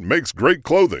Giant makes great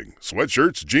clothing,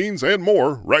 sweatshirts, jeans, and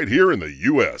more right here in the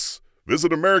U.S.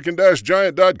 Visit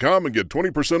American-Giant.com and get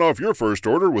 20% off your first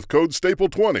order with code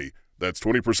STAPLE20. That's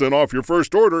 20% off your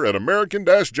first order at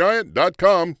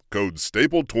American-Giant.com, code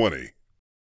STAPLE20.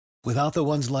 Without the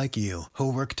ones like you,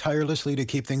 who work tirelessly to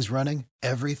keep things running,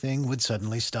 everything would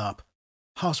suddenly stop.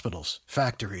 Hospitals,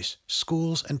 factories,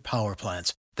 schools, and power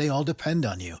plants, they all depend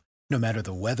on you. No matter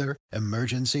the weather,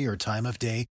 emergency, or time of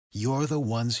day, you're the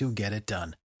ones who get it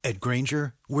done. At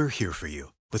Grainger, we're here for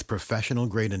you with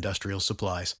professional-grade industrial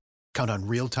supplies. Count on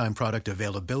real-time product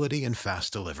availability and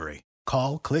fast delivery.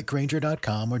 Call, click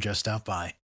Grainger.com, or just stop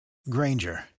by.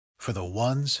 Grainger, for the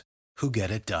ones who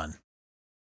get it done.